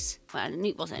house. Well,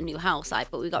 it wasn't a new house,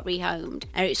 like, but we got rehomed.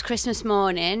 And it was Christmas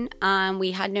morning, and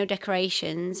we had no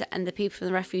decorations. And the people from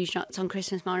the refuge knocked on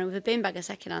Christmas morning with a bin bag of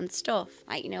secondhand stuff,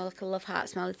 like, you know, like a love heart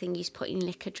smelly thing you used to put in your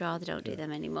liquor drawer. They don't do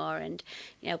them anymore. And,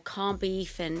 you know, corned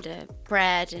beef and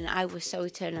bread. And I was so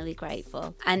eternally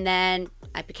grateful. And then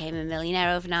I became a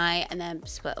millionaire overnight, and then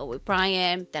split up with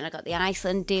Brian. Then I got the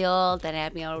Iceland deal. Then I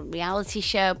had my own reality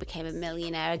show, became a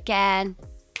millionaire again.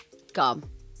 Gone.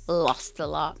 Lost a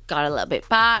lot. Got a little bit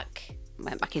back.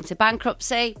 Went back into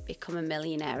bankruptcy, become a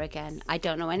millionaire again. I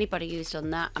don't know anybody who's done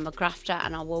that. I'm a grafter,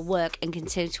 and I will work and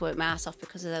continue to work my ass off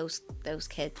because of those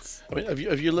kids. I mean, have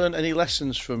you learned any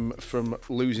lessons from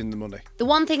losing the money? The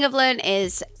one thing I've learned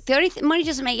is the only money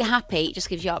doesn't make you happy. It just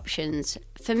gives you options.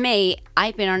 For me,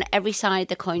 I've been on every side of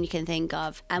the coin you can think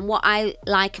of, and what I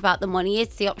like about the money is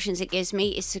the options it gives me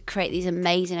is to create these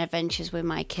amazing adventures with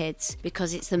my kids,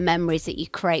 because it's the memories that you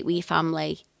create with your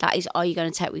family. That is all you're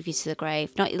going to take with you to the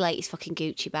grave, not your latest fucking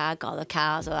Gucci bag or the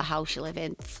cars or the house you live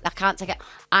in. I can't take it.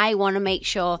 I want to make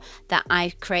sure that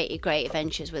I've created great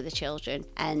adventures with the children.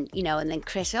 And, you know, and then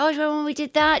Chris, oh, do you remember when we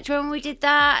did that? Do you remember when we did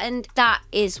that? And that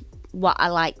is what I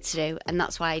like to do, and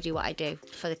that's why I do what I do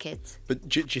for the kids. But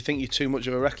do you think you're too much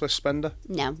of a reckless spender?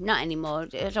 No, not anymore.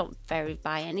 I don't very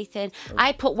buy anything.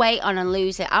 I put weight on and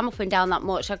lose it. I'm up and down that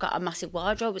much. I've got a massive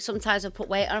wardrobe, but sometimes I put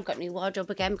weight on, I've got a new wardrobe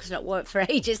again because I've not worked for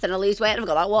ages, then I lose weight and I've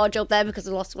got that wardrobe there because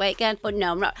I lost weight again. But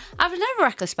no, I'm not. I've never a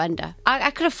reckless spender. I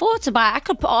could afford to buy. I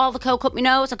could put all the coke up my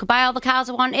nose. I could buy all the cars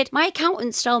I wanted. My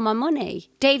accountant stole my money.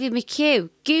 David McHugh.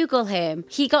 Google him.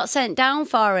 He got sent down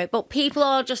for it, but people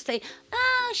all just think,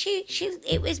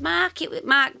 it was Mark.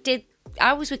 Mark did.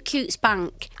 I was with Coots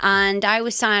Bank, and I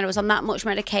was on that much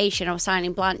medication. I was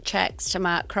signing blank checks to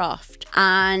Mark Croft,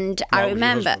 and I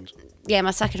remember. Yeah,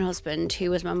 my second husband, who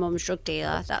was my mum's drug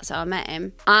dealer. That's how I met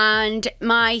him. And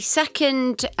my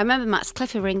second, I remember Max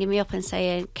Clifford ringing me up and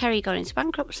saying, Kerry, you got into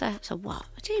bankruptcy. I said, what?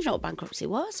 I didn't even know what bankruptcy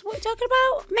was. What are you talking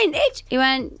about? Minted. He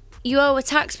went, you owe a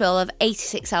tax bill of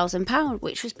 £86,000,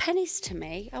 which was pennies to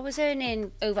me. I was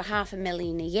earning over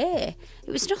 $500,000 a year.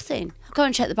 It was nothing. I go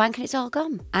and check the bank and it's all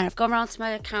gone. And I've gone round to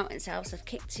my accountant's house. I've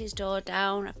kicked his door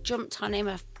down. I've jumped on him.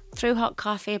 I've threw hot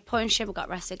coffee, punched him, I got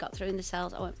arrested, got through in the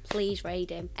cells. I went, please raid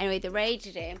him. Anyway, they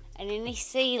raided him, and in his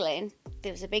ceiling,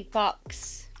 there was a big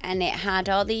box, and it had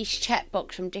all these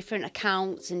checkbooks from different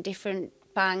accounts and different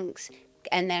banks,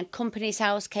 and then Company's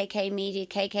House, KK Media,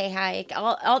 KK Hayek,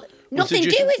 all nothing to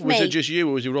do with me. Was it just you,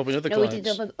 or was he robbing other clients? No, he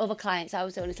did other clients. I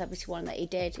was the only celebrity one that he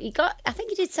did. I think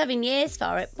he did 7 years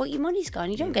for it, but your money's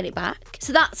gone. You don't get it back.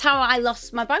 So that's how I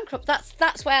lost my bankrupt.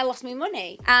 That's where I lost my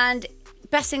money. And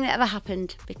best thing that ever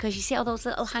happened, because you see all those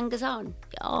little hangers on,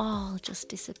 it all just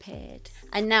disappeared.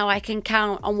 And now I can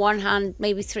count on one hand,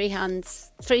 maybe three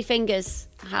fingers,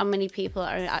 how many people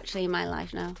are actually in my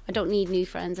life now. I don't need new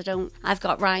friends. I've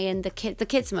got Ryan, the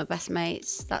kids are my best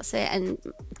mates. That's it. And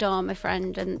Dawn, my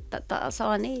friend, and that's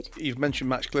all I need. You've mentioned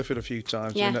Max Clifford a few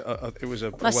times. Yeah. It was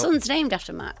my son's named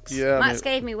after Max. Yeah. Max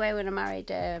gave me away when I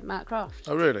married Mark Croft.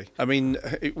 Oh, really? I mean,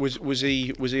 was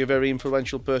he a very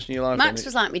influential person in your life? Max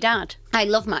was like my dad. I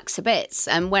love Max to bits,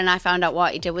 and when I found out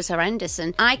what he did was horrendous,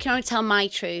 and I can only tell my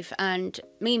truth, and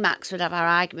me and Max would have our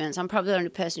arguments. I'm probably the only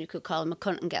person who could call him a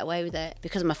cunt and get away with it,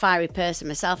 because I'm a fiery person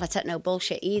myself. I take no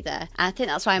bullshit either, and I think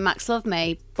that's why Max loved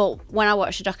me. But when I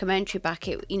watched the documentary back,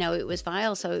 it was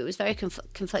vile, so it was very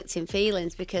conflicting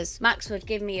feelings, because Max would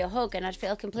give me a hug and I'd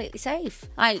feel completely safe.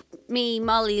 Like me,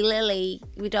 Molly, Lily,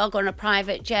 we'd all go on a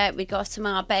private jet, we'd go to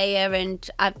Marbella, and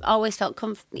I've always felt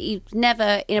he's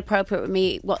never inappropriate with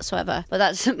me whatsoever. But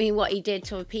that doesn't mean what he did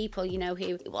to other people,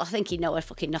 I think he'd know I'd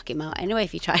fucking knock him out anyway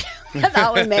if he tried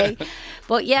that with me.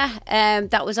 But yeah,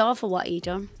 that was awful what he'd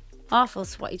done. Awful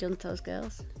what he done to those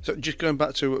girls. So just going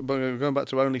back to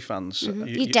OnlyFans, mm-hmm.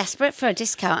 You're desperate for a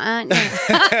discount, aren't you?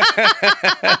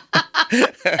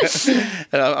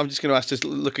 I'm just going to ask to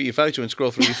look at your photo and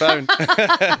scroll through your phone.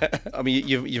 I mean,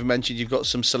 you've mentioned you've got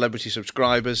some celebrity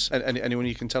subscribers. Anyone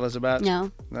you can tell us about?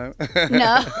 No. No.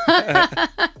 No.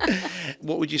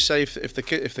 What would you say if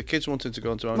the kids wanted to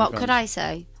go onto OnlyFans? What could I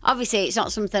say? Obviously, it's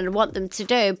not something I want them to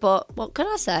do, but what could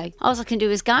I say? All I can do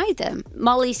is guide them.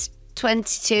 Molly's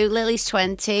 22, Lily's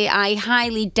 20. I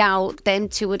highly doubt them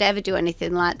two would ever do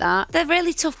anything like that. They're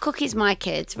really tough cookies, my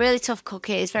kids. Really tough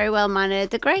cookies, very well mannered.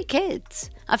 They're great kids.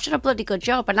 I've done a bloody good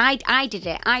job, and I did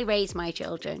it. I raised my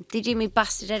children. They do me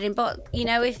bastard heading, but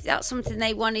if that's something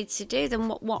they wanted to do, then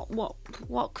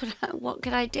what could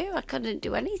I do? I couldn't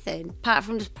do anything apart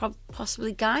from just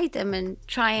possibly guide them and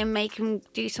try and make them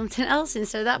do something else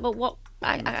instead of that. But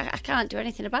I can't do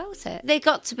anything about it. They've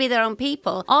got to be their own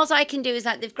people. All I can do is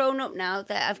that they've grown up now,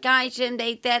 that I've guided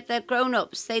them, they're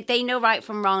grown-ups, they know right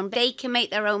from wrong, they can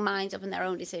make their own minds up and their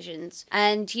own decisions.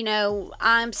 And, you know,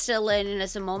 I'm still learning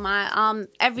as a mum.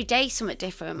 Every day something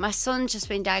different. My son's just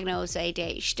been diagnosed with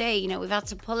ADHD. You know, we've had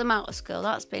to pull him out of school.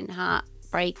 That's been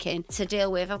heartbreaking to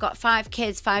deal with. I've got 5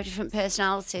 kids, 5 different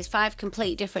personalities, 5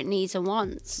 complete different needs and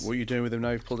wants. What are you doing with him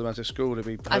now? You've pulled him out of school to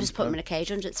be... I just put him in a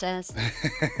cage under the stairs.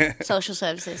 Social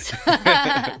services.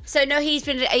 So no,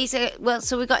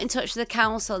 so we got in touch with the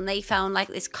council and they found like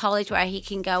this college where he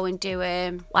can go and do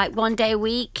like 1 day a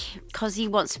week because he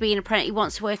wants to be an apprentice, he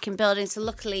wants to work in buildings. So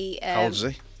luckily... How old is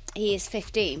he? He is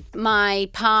 15. My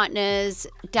partner's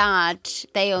dad,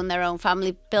 they own their own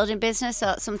family building business, so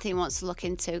that's something he wants to look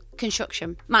into.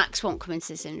 Construction. Max won't come into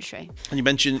this industry. And you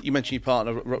mentioned your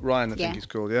partner, Ryan, I think he's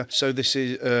called, yeah? So this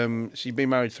is, so you've been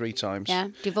married 3 times. Yeah,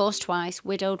 divorced twice,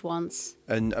 widowed once.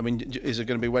 And, I mean, is it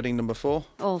going to be wedding number 4?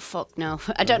 Oh, fuck no.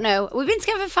 I don't know. We've been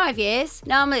together for 5 years.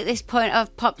 Now I'm at this point,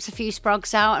 I've popped a few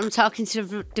sprogs out and I'm talking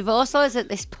to divorce lawyers at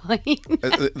this point. Are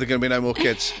there going to be no more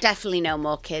kids? Definitely no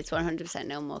more kids, 100%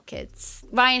 no more kids.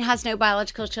 Ryan has no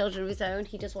biological children of his own.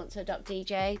 He just wants to adopt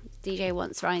DJ. DJ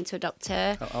wants Ryan to adopt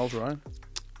her. How old's Ryan?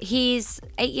 He's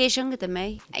 8 years younger than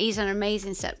me. He's an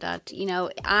amazing stepdad. You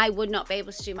know, I would not be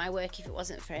able to do my work if it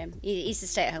wasn't for him. He's a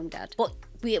stay-at-home dad. But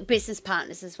we are business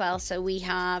partners as well. So we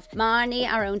have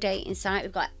Marnie, our own dating site.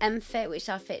 We've got MFit, which is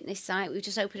our fitness site. We've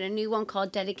just opened a new one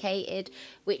called Dedicated,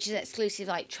 which is exclusive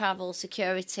like travel,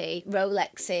 security,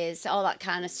 Rolexes, all that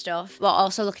kind of stuff. We're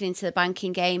also looking into the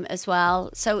banking game as well.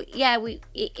 So yeah,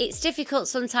 it's difficult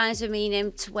sometimes with me and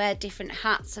him to wear different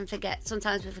hats and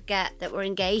sometimes we forget that we're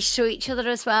engaged to each other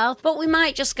as well. But we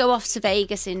might just go off to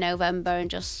Vegas in November and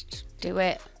just do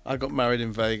it. I got married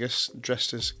in Vegas,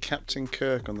 dressed as Captain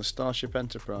Kirk on the Starship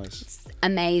Enterprise. It's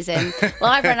amazing. Well,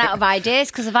 I've run out of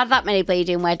ideas because I've had that many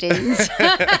bleeding weddings. But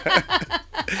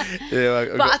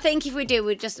I think if we do,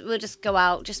 we'll just go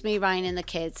out, just me, Ryan, and the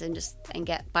kids, and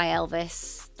get by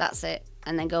Elvis. That's it,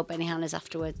 and then go Benihana's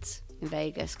afterwards in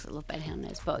Vegas because I love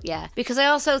Benihana's. But yeah, because I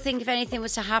also think if anything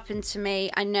was to happen to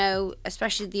me, I know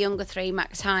especially the younger 3,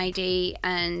 Max, Heidi,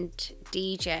 and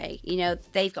DJ, you know,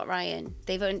 they've got Ryan.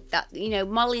 They've only that, you know,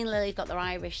 Molly and Lily have got their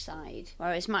Irish side,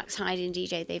 whereas Max, Heidi, and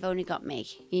DJ, they've only got me.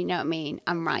 You know what I mean?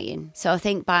 I'm Ryan. So I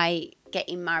think by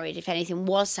getting married, if anything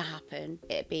was to happen,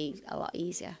 it'd be a lot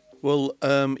easier. Well,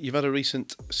 you've had a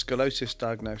recent scoliosis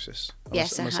diagnosis.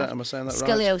 Yes, I have. Am I saying that right?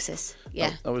 Scoliosis,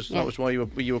 yeah. That was why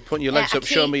you were putting your legs up,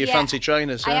 showing me your fancy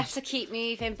trainers. I have to keep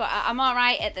moving, but I'm all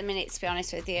right at the minute, to be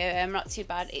honest with you. I'm not too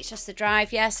bad. It's just the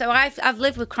drive, yeah. So I've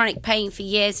lived with chronic pain for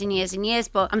years and years and years,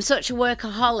 but I'm such a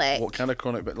workaholic. What kind of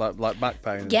chronic? Like back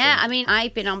pain? Yeah, I mean,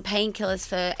 I've been on painkillers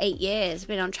for 8 years. I've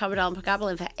been on tramadol and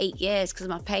pregabalin for 8 years because of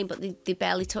my pain, but they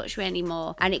barely touch me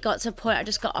anymore. And it got to a point I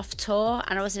just got off tour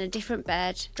and I was in a different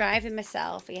bed, driving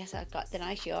myself. Yes, I got the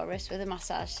nice Urus with the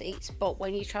massage seats, but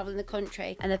when you travel in the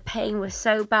country and the pain was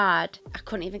so bad, I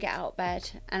couldn't even get out of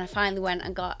bed. And I finally went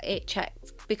and got it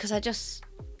checked because I just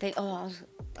think, I'll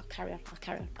carry on.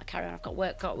 I've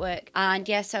got work. And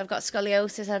yeah, so I've got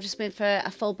scoliosis. I've just been for a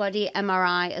full body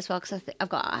MRI as well because I've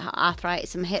got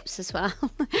arthritis in my hips as well.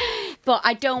 But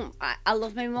I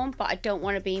love my mum, but I don't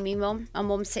want to be my mum. My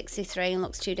mum's 63 and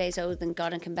looks 2 days older than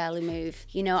God and can barely move.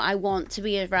 You know, I want to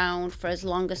be around for as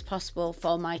long as possible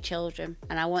for my children.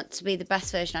 And I want to be the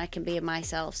best version I can be of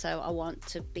myself. So I want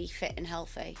to be fit and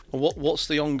healthy. Well, what's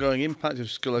the ongoing impact of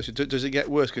scoliosis? Does it get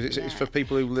worse? Because it's for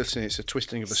people who listen, it's a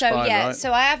twisting of the spine, right?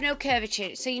 So I have no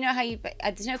curvature. So you know how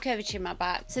there's no curvature in my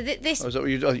back. So this... Oh, is that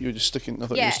what you were just sticking? I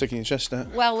thought you were sticking your chest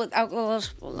out. Well,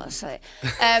 let's say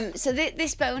so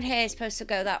this bone here is supposed to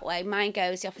go that way. Mine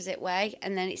goes the opposite way,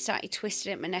 and then it started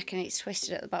twisting at my neck, and it's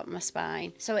twisted at the bottom of my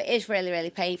spine. So it is really, really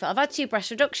painful. I've had 2 breast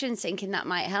reductions, thinking that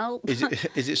might help. Is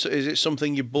it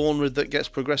something you're born with that gets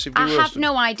progressively worse? I have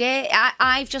no idea.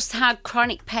 I've just had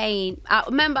chronic pain. I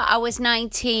remember I was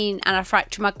 19 and I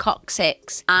fractured my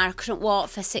coccyx, and I couldn't walk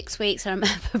for 6 weeks. And I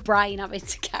remember Brian having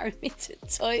to carry me to the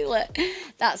toilet.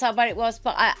 That's how bad it was.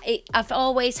 But I've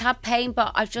always had pain,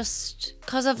 but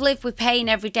because I've lived with pain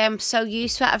every day, I'm so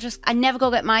used to it. I never go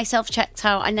get myself checked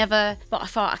out. But I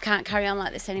thought I can't carry on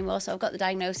like this anymore. So I've got the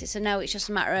diagnosis. And now it's just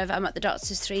a matter of I'm at the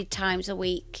doctor's 3 times a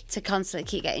week to constantly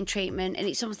keep getting treatment. And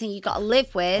it's something you've got to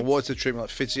live with. And what's the treatment, like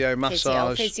physio,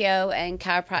 massage? Physio and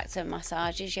chiropractor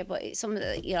massages, yeah. But it's something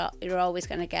that you're always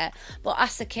going to get. But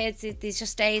ask the kids, there's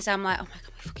just days I'm like, oh my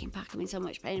God, my fucking back, I'm in so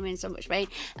much pain. And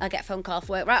I get a phone call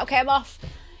for work. Right, okay, I'm off.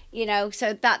 You know,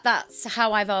 so that's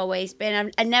how I've always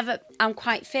been. I'm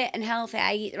quite fit and healthy.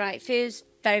 I eat the right foods,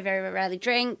 very, very rarely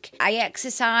drink. I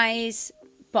exercise,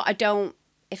 but I don't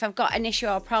if I've got an issue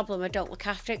or a problem, I don't look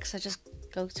after it because I just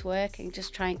go to work and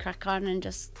just try and crack on and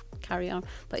just carry on.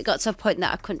 But it got to a point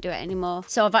that I couldn't do it anymore.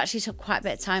 So I've actually took quite a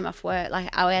bit of time off work. Like,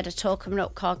 I had a tour coming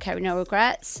up called Kerry No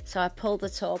Regrets. So I pulled the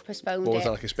tour, postponed it. What was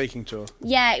that, like a speaking tour?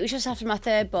 Yeah, it was just after my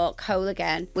third book, Whole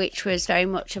Again, which was very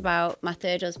much about my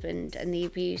third husband and the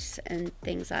abuse and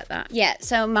things like that. Yeah,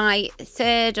 so my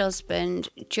third husband,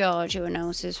 George, who I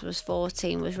noticed was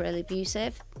 14, was really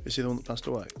abusive. Is he the one that passed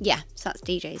away? Yeah, so that's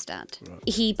DJ's dad. Right.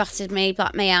 He battered me,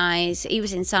 blacked my eyes. He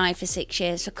was inside for 6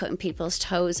 years for cutting people's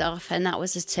toes off, and that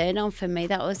was a turn on for me.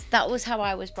 That was how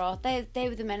I was brought. They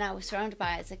were the men I was surrounded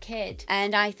by as a kid,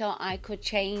 and I thought I could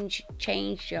change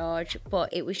George, but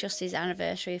it was just his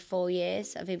anniversary of 4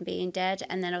 years of him being dead,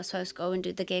 and then I was supposed to go and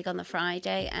do the gig on the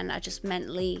Friday, and I just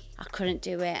mentally I couldn't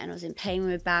do it, and I was in pain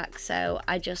with my back. So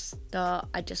I just thought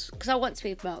because I want to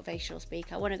be a motivational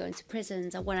speaker. I want to go into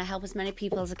prisons. I want to help as many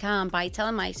people as I can by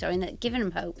telling my story and giving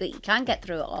them hope that you can get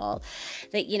through it all.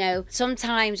 That, you know,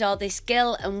 sometimes all this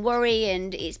guilt and worry,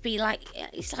 and it's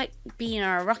like being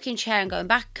on a rocking chair and going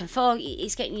back and forth.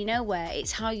 It's getting you nowhere.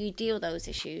 It's how you deal with those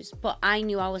issues. But I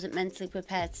knew I wasn't mentally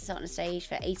prepared to sit on a stage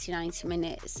for 80, 90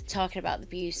 minutes talking about the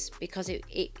abuse, because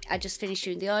I just finished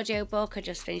doing the audio book, I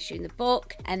just finished doing the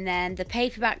book, and then the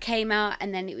paperback came out,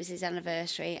 and then it was his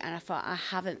anniversary, and I thought I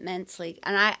haven't mentally,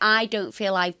 and I don't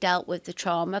feel I've dealt with the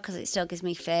trauma because it still gives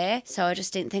me fear. So I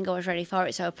just didn't think I was ready for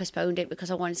it, so I postponed it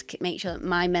because I wanted to make sure that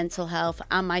my mental health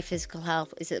and my physical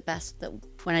health is at the best, that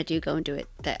when I do go and do it,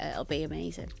 that it'll be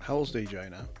amazing. How old's DJ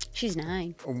now? She's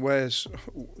 9. And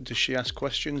does she ask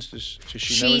questions? Does she know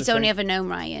She's anything? only ever known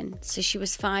Ryan. So she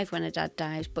was 5 when her dad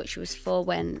died, but she was 4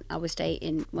 when I was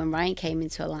dating, when Ryan came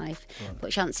into her life. Right.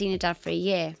 But she hadn't seen her dad for a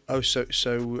year. Oh, so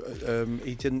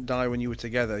he didn't die when you were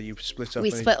together? You split up?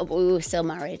 We split up, but we were still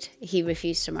married. He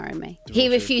refused to marry me. He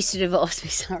refused to divorce me,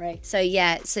 sorry. So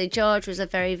yeah, so George was a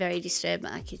very, very disturbed.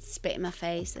 Like, he'd spit in my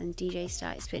face, and DJ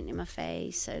started spitting in my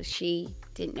face. So she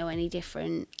didn't know any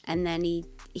different. And then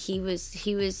he was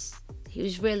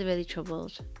really, really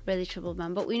troubled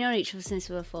man. But we known each other since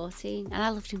we were 14, and I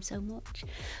loved him so much.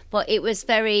 But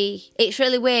it's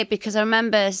really weird, because I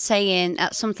remember saying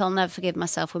at something, I'll never forgive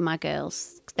myself with my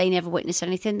girls. They never witnessed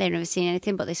anything, they've never seen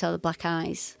anything, but they saw the black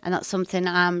eyes. And that's something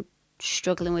I'm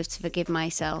struggling with, to forgive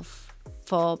myself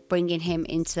for bringing him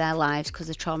into their lives, because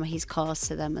of the trauma he's caused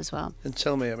to them as well. And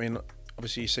tell me, I mean,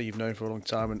 obviously you say you've known for a long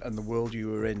time, and the world you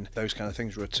were in, those kind of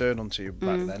things were a turn on to you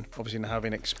back then. Obviously,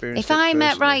 having experienced If I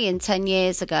met Ryan 10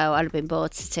 years ago, I'd have been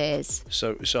bored to tears.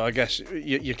 So I guess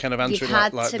you're kind of answering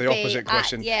like the opposite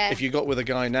question. Yeah. If you got with a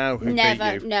guy now who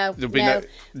never, beat you, no, there'd be no.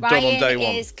 done on day one.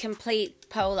 Ryan is complete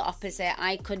polar opposite.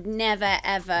 I could never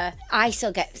ever. I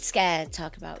still get scared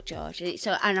talk about George. And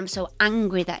I'm so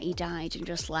angry that he died and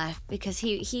just left, because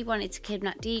he wanted to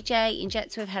kidnap DJ,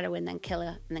 inject her with heroin, then kill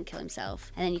her, and then kill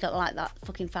himself. And then you got like that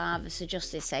fucking father for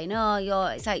justice saying, "Oh,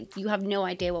 it's like, you have no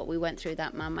idea what we went through,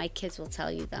 that man. My kids will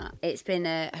tell you that. It's been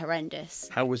horrendous."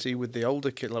 How was he with the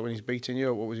older kid? Like, when he's beating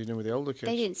you, what was he doing with the older kids?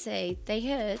 They didn't say. They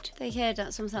heard.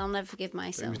 That's something I'll never forgive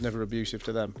myself. He was never abusive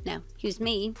to them? No. He was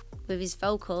mean with his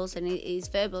vocals and his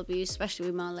verbal abuse, especially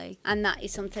with Molly. And that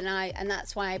is something and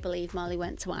that's why I believe Molly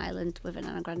went to Ireland with her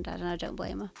nan and granddad, and I don't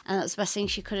blame her. And that's the best thing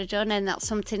she could have done, and that's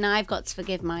something I've got to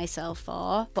forgive myself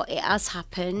for. But it has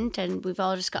happened, and we've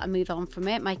all just got to move on from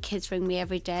it. My kids ring me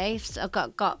every day. I've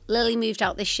got Lily moved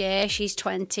out this year. She's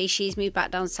 20. She's moved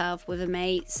back down south with her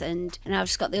mates, and I've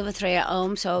just got the other 3 at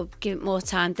home, so I'll give it more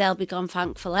time. They'll be gone,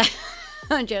 thankfully.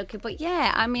 I'm joking, but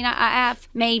yeah, I mean, I have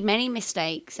made many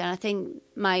mistakes, and I think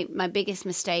my biggest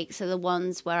mistakes are the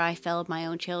ones where I failed my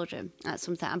own children. That's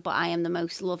something, but I am the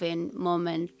most loving mum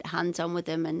and hands-on with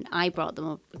them, and I brought them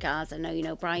up regardless. I know, you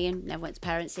know, Brian never went to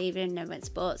parents' evening, never went to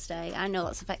sports day. I know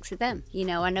that's affected them. You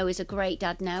know, I know he's a great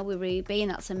dad now with Ruby,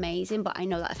 and that's amazing, but I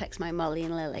know that affects my Molly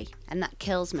and Lily, and that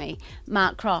kills me.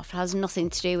 Mark Croft has nothing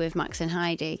to do with Max and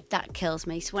Heidi. That kills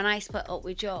me. So when I split up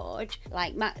with George,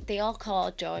 like, they all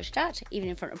called George dad, even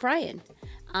in front of Brian.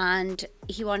 And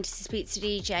he wanted to speak to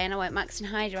DJ, and I went, "Max and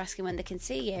Heidi are asking when they can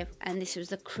see you." And this was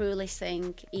the cruelest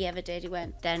thing he ever did. He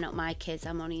went, "They're not my kids,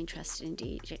 I'm only interested in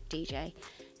DJ.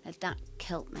 And that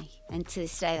killed me. And to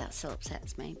this day, that still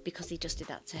upsets me, because he just did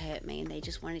that to hurt me, and they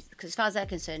just wanted, because as far as they're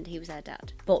concerned, he was their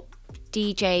dad. But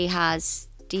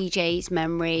DJ's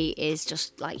memory is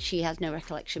just like, she has no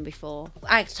recollection before.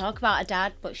 I talk about her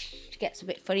dad, but she gets a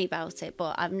bit funny about it,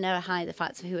 but I've never hid the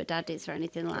fact of who her dad is or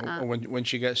anything like that. When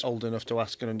she gets old enough to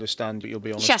ask and understand, you'll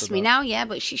be honest. She asks me now, yeah,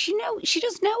 but she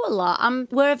does know a lot.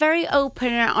 We're a very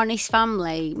open and honest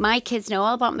family. My kids know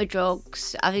all about my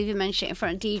drugs. I've even mentioned it in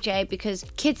front of DJ, because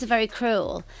kids are very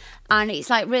cruel. And it's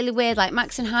like really weird. Like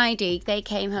Max and Heidi, they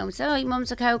came home and said, oh, your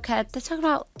mum's a cokehead. They're talking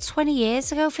about 20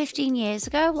 years ago, 15 years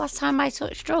ago, last time I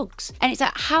touched drugs. And it's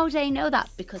like, how do they know that?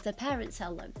 Because their parents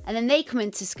tell them. And then they come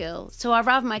into school. So I'd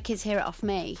rather my kids hear it off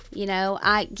me. You know,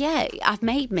 I've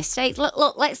made mistakes.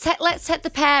 Look, let's set the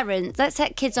parents, let's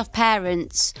set kids off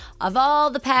parents. Of all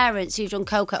the parents who've done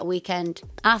coke at a weekend,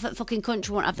 half the fucking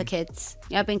country won't have the kids.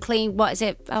 Yeah, I've been clean, what is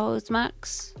it, how old's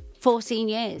Max? 14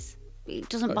 years. It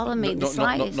doesn't bother me in the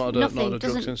slightest. Nothing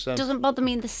doesn't bother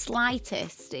me in the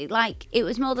slightest. It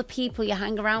was more the people you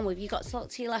hang around with. You got to look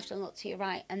to your left and look to your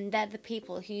right, and they're the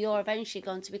people who you're eventually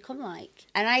going to become like.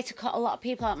 And I had to cut a lot of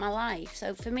people out of my life,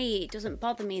 so for me, it doesn't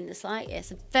bother me in the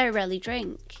slightest. I very rarely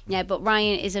drink. Yeah, but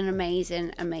Ryan is an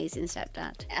amazing, amazing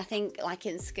stepdad. I think, like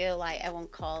in school, like everyone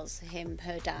calls him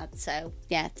her dad. So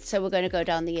yeah, so we're going to go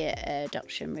down the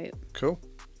adoption route. Cool.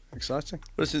 Exciting.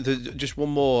 Listen, just one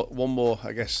more,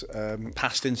 I guess,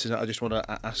 past incident I just want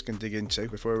to ask and dig into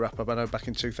before we wrap up. I know back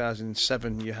in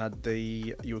 2007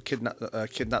 you were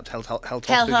kidnapped, held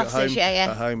hostage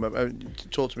at home.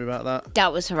 Talk to me about that.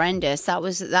 That was horrendous.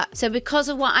 So because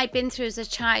of what I'd been through as a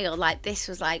child, like this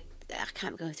was like, I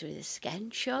can't go through this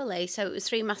again, surely. So it was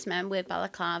 3 masked men with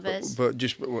balaclavas. But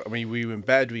just, I mean, were you in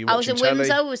bed? Were you watching telly? I was in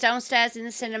Windsor, I was downstairs in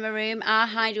the cinema room. Our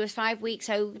Heidi was 5 weeks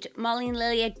old. Molly and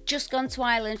Lily had just gone to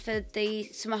Ireland for the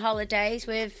summer holidays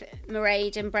with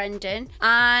Mairead and Brendan.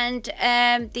 And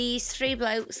these 3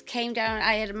 blokes came down.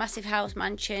 I had a massive house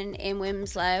mansion in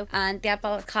Wimslow. And they had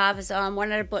balaclavas on.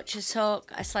 One had a butcher's hook,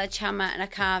 a sledgehammer and a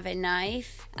carving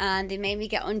knife. And they made me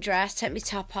get undressed, take my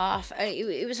top off.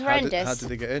 It was horrendous. How did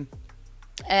they get in?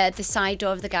 The side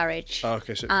door of the garage. Oh,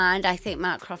 okay. And I think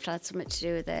Mark Croft had something to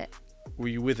do with it. Were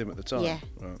you with him at the time? Yeah.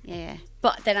 Right. Yeah.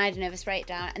 But then I had a nervous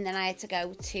breakdown, and then I had to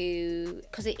go to...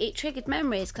 Because it triggered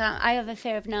memories, because I have a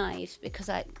fear of knives, because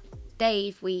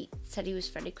Dave, we said he was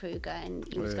Freddy Krueger and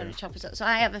he was going to chop us up. So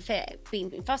I have a fear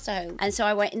being in foster home. And so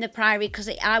I went in the Priory because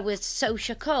I was so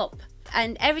shook up.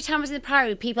 And every time I was in the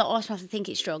Priory, people automatically think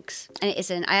it's drugs. And it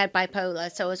isn't. I had bipolar.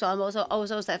 So as well, I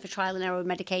was always there for trial and error with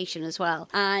medication as well.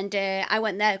 And I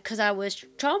went there because I was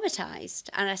traumatised.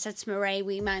 And I said to Mairead,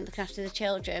 we mind looking after the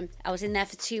children. I was in there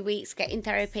for 2 weeks, getting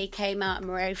therapy, came out, and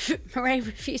Mairead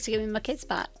refused to give me my kids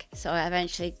back. So I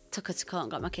eventually took her to court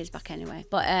and got my kids back anyway.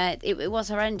 But it was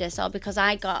horrendous. All because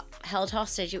I got held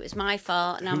hostage. It was my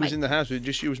fault. And who was in the house?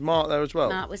 Was Mark there as well?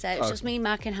 Mark was there. It was just me,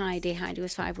 Mark and Heidi. Heidi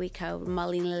was 5 weeks old.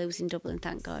 Molly and Lily was in Dublin,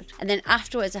 thank God. And then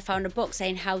afterwards I found a book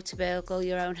saying how to burgle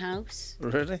your own house.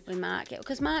 Really? With Mark.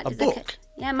 Because Mark did book?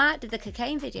 Mark did the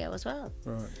cocaine video as well.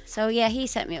 Right. So yeah, he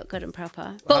set me up good and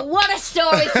proper. But what a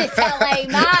story to tell, eh,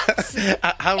 Matt?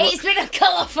 It's been a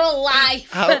colourful life.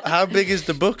 How big is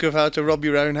the book of how to rob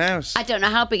your own house? I don't know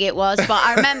how big it was, but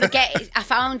I remember I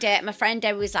found it. My friend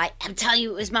Debbie was like, I'm telling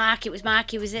you, it was Mark,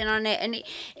 he was in on it. And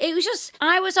it was just,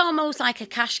 I was almost like a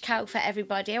cash cow for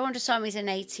everybody. Everyone just saw me as an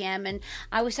ATM, and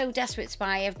I was so desperate to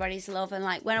buy everybody's love. And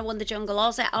like when I won the Jungle,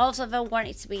 all I've ever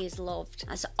wanted to be is loved.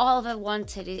 That's all I've ever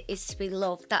wanted is to be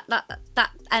loved. That,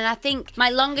 and I think my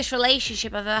longest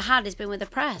relationship I've ever had has been with the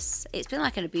press. It's been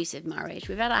like an abusive marriage.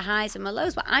 We've had our highs and our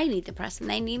lows, but I need the press and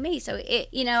they need me. So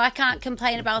I can't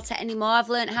complain about it anymore. I've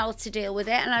learned how to deal with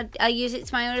it, and I use it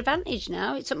to my own advantage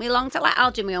now. It took me a long time. Like,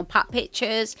 I'll do my own pap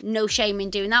pictures. No shame in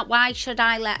doing that. Why should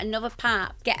I let another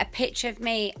pap get a picture of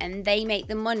me and they make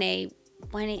the money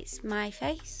when it's my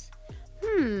face?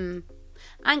 Hang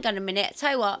on a minute.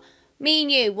 Tell you what. Me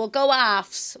and you will go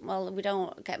halves. Well, we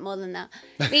don't get more than that.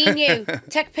 Me and you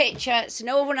take a picture so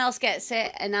no one else gets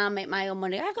it, and I'll make my own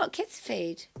money. I've got kids to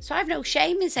feed, so I have no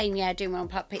shame in saying, yeah, do my own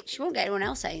pop picture. You won't get anyone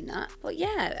else saying that. But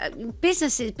yeah,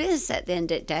 business is business at the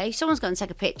end of the day. Someone's going to take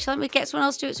a picture. Let me get someone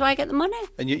else to do it so I get the money.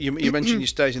 And you mentioned you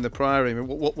stayed in the Priory. I mean,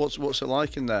 what's it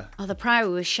like in there? Oh, the Priory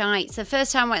was shite. So the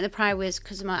first time I went in the Priory was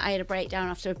because I had a breakdown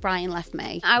after Brian left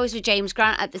me. I was with James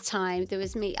Grant at the time. There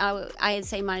was me. I had the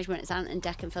same management as Ant and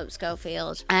Deck and Philip Schofield.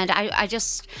 And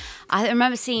I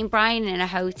remember seeing Brian in a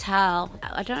hotel.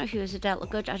 I don't know if he was a dealt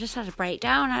good. I just had a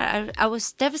breakdown. I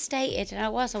was devastated, and I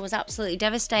was absolutely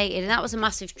devastated. And that was a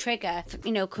massive trigger,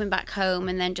 coming back home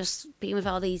and then just being with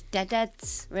all these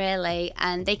deadheads, really.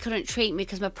 And they couldn't treat me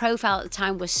because my profile at the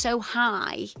time was so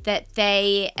high that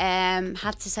they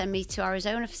had to send me to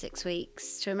Arizona for 6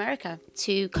 weeks, to America,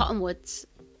 to Cottonwoods.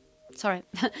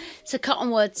 So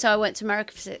Cottonwood. So I went to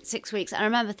America for 6 weeks, and I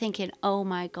remember thinking, oh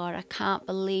my God, I can't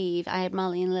believe I had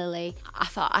Molly and Lily. I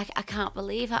thought, I can't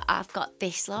believe I've got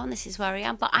this long, this is where I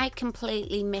am. But I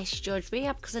completely misjudged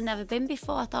rehab because I'd never been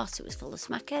before. I thought it was full of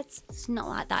smackheads. It's not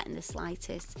like that in the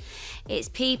slightest. It's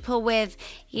people with,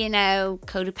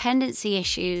 codependency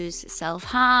issues,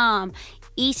 self-harm,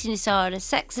 eating disorder,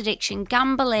 sex addiction,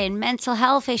 gambling, mental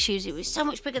health issues. It was so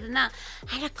much bigger than that.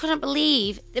 And I couldn't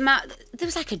believe the amount. There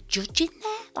was like a judge in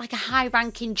there, like a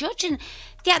high-ranking judge, and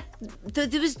yeah,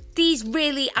 there was these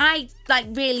really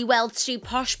well-to-do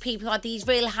posh people who had these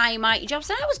really high mighty jobs,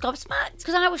 and I was gobsmacked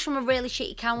because I was from a really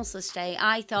shitty council estate.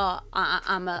 I thought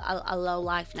I'm a low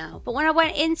life now, but when I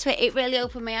went into it, it really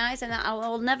opened my eyes, and I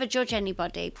will never judge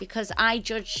anybody because I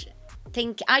judge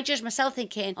myself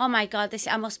thinking, oh my God,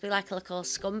 I must be like a little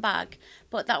scumbag.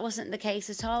 But that wasn't the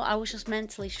case at all. I was just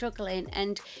mentally struggling,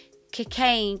 and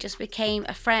cocaine just became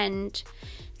a friend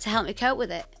to help me cope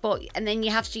with it. And then you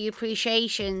have to do your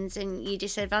appreciations and your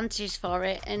disadvantages for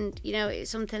it, and you know, it's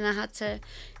something I had to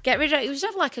get rid of. It was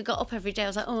never like I got up every day, I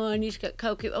was like, oh, I need to get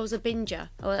coke. I was a binger.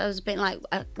 I was a bit like,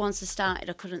 once I started,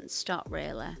 I couldn't stop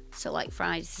really. So like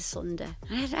Friday to Sunday.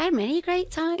 I had many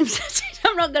great times.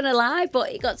 I'm not going to lie,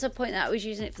 but it got to a point that I was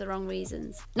using it for the wrong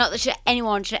reasons. Not that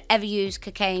anyone should ever use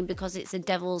cocaine, because it's the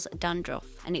devil's dandruff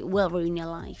and it will ruin your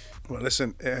life. Well,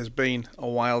 listen, it has been a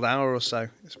wild hour or so.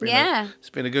 It's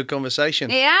been a good conversation.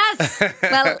 It has.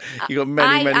 Well, you got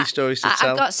many stories to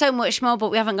tell. I've got so much more, but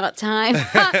we haven't got time.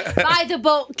 Buy the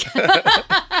book.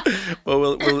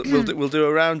 Well, we'll do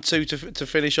a round 2 to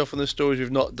finish off on the stories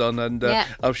we've not done, and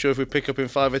I'm sure if we pick up in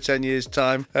 5 or 10 years'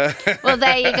 time. Well,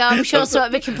 there you go. I'm sure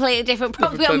something will be completely different.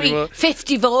 Probably on me 5th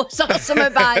divorce or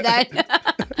something by then.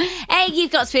 Hey,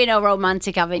 you've got to be no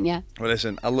romantic, haven't you? Well,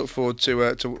 listen, I look forward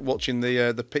to watching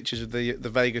the pictures of the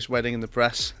Vegas wedding in the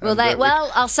press.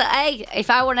 Well, I'll say, hey, if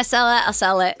I want to sell it, I'll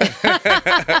sell it.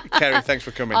 Kerry, thanks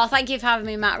for coming. Oh, thank you for having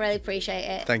me, Matt. Really appreciate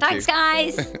it. Thanks,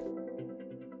 guys.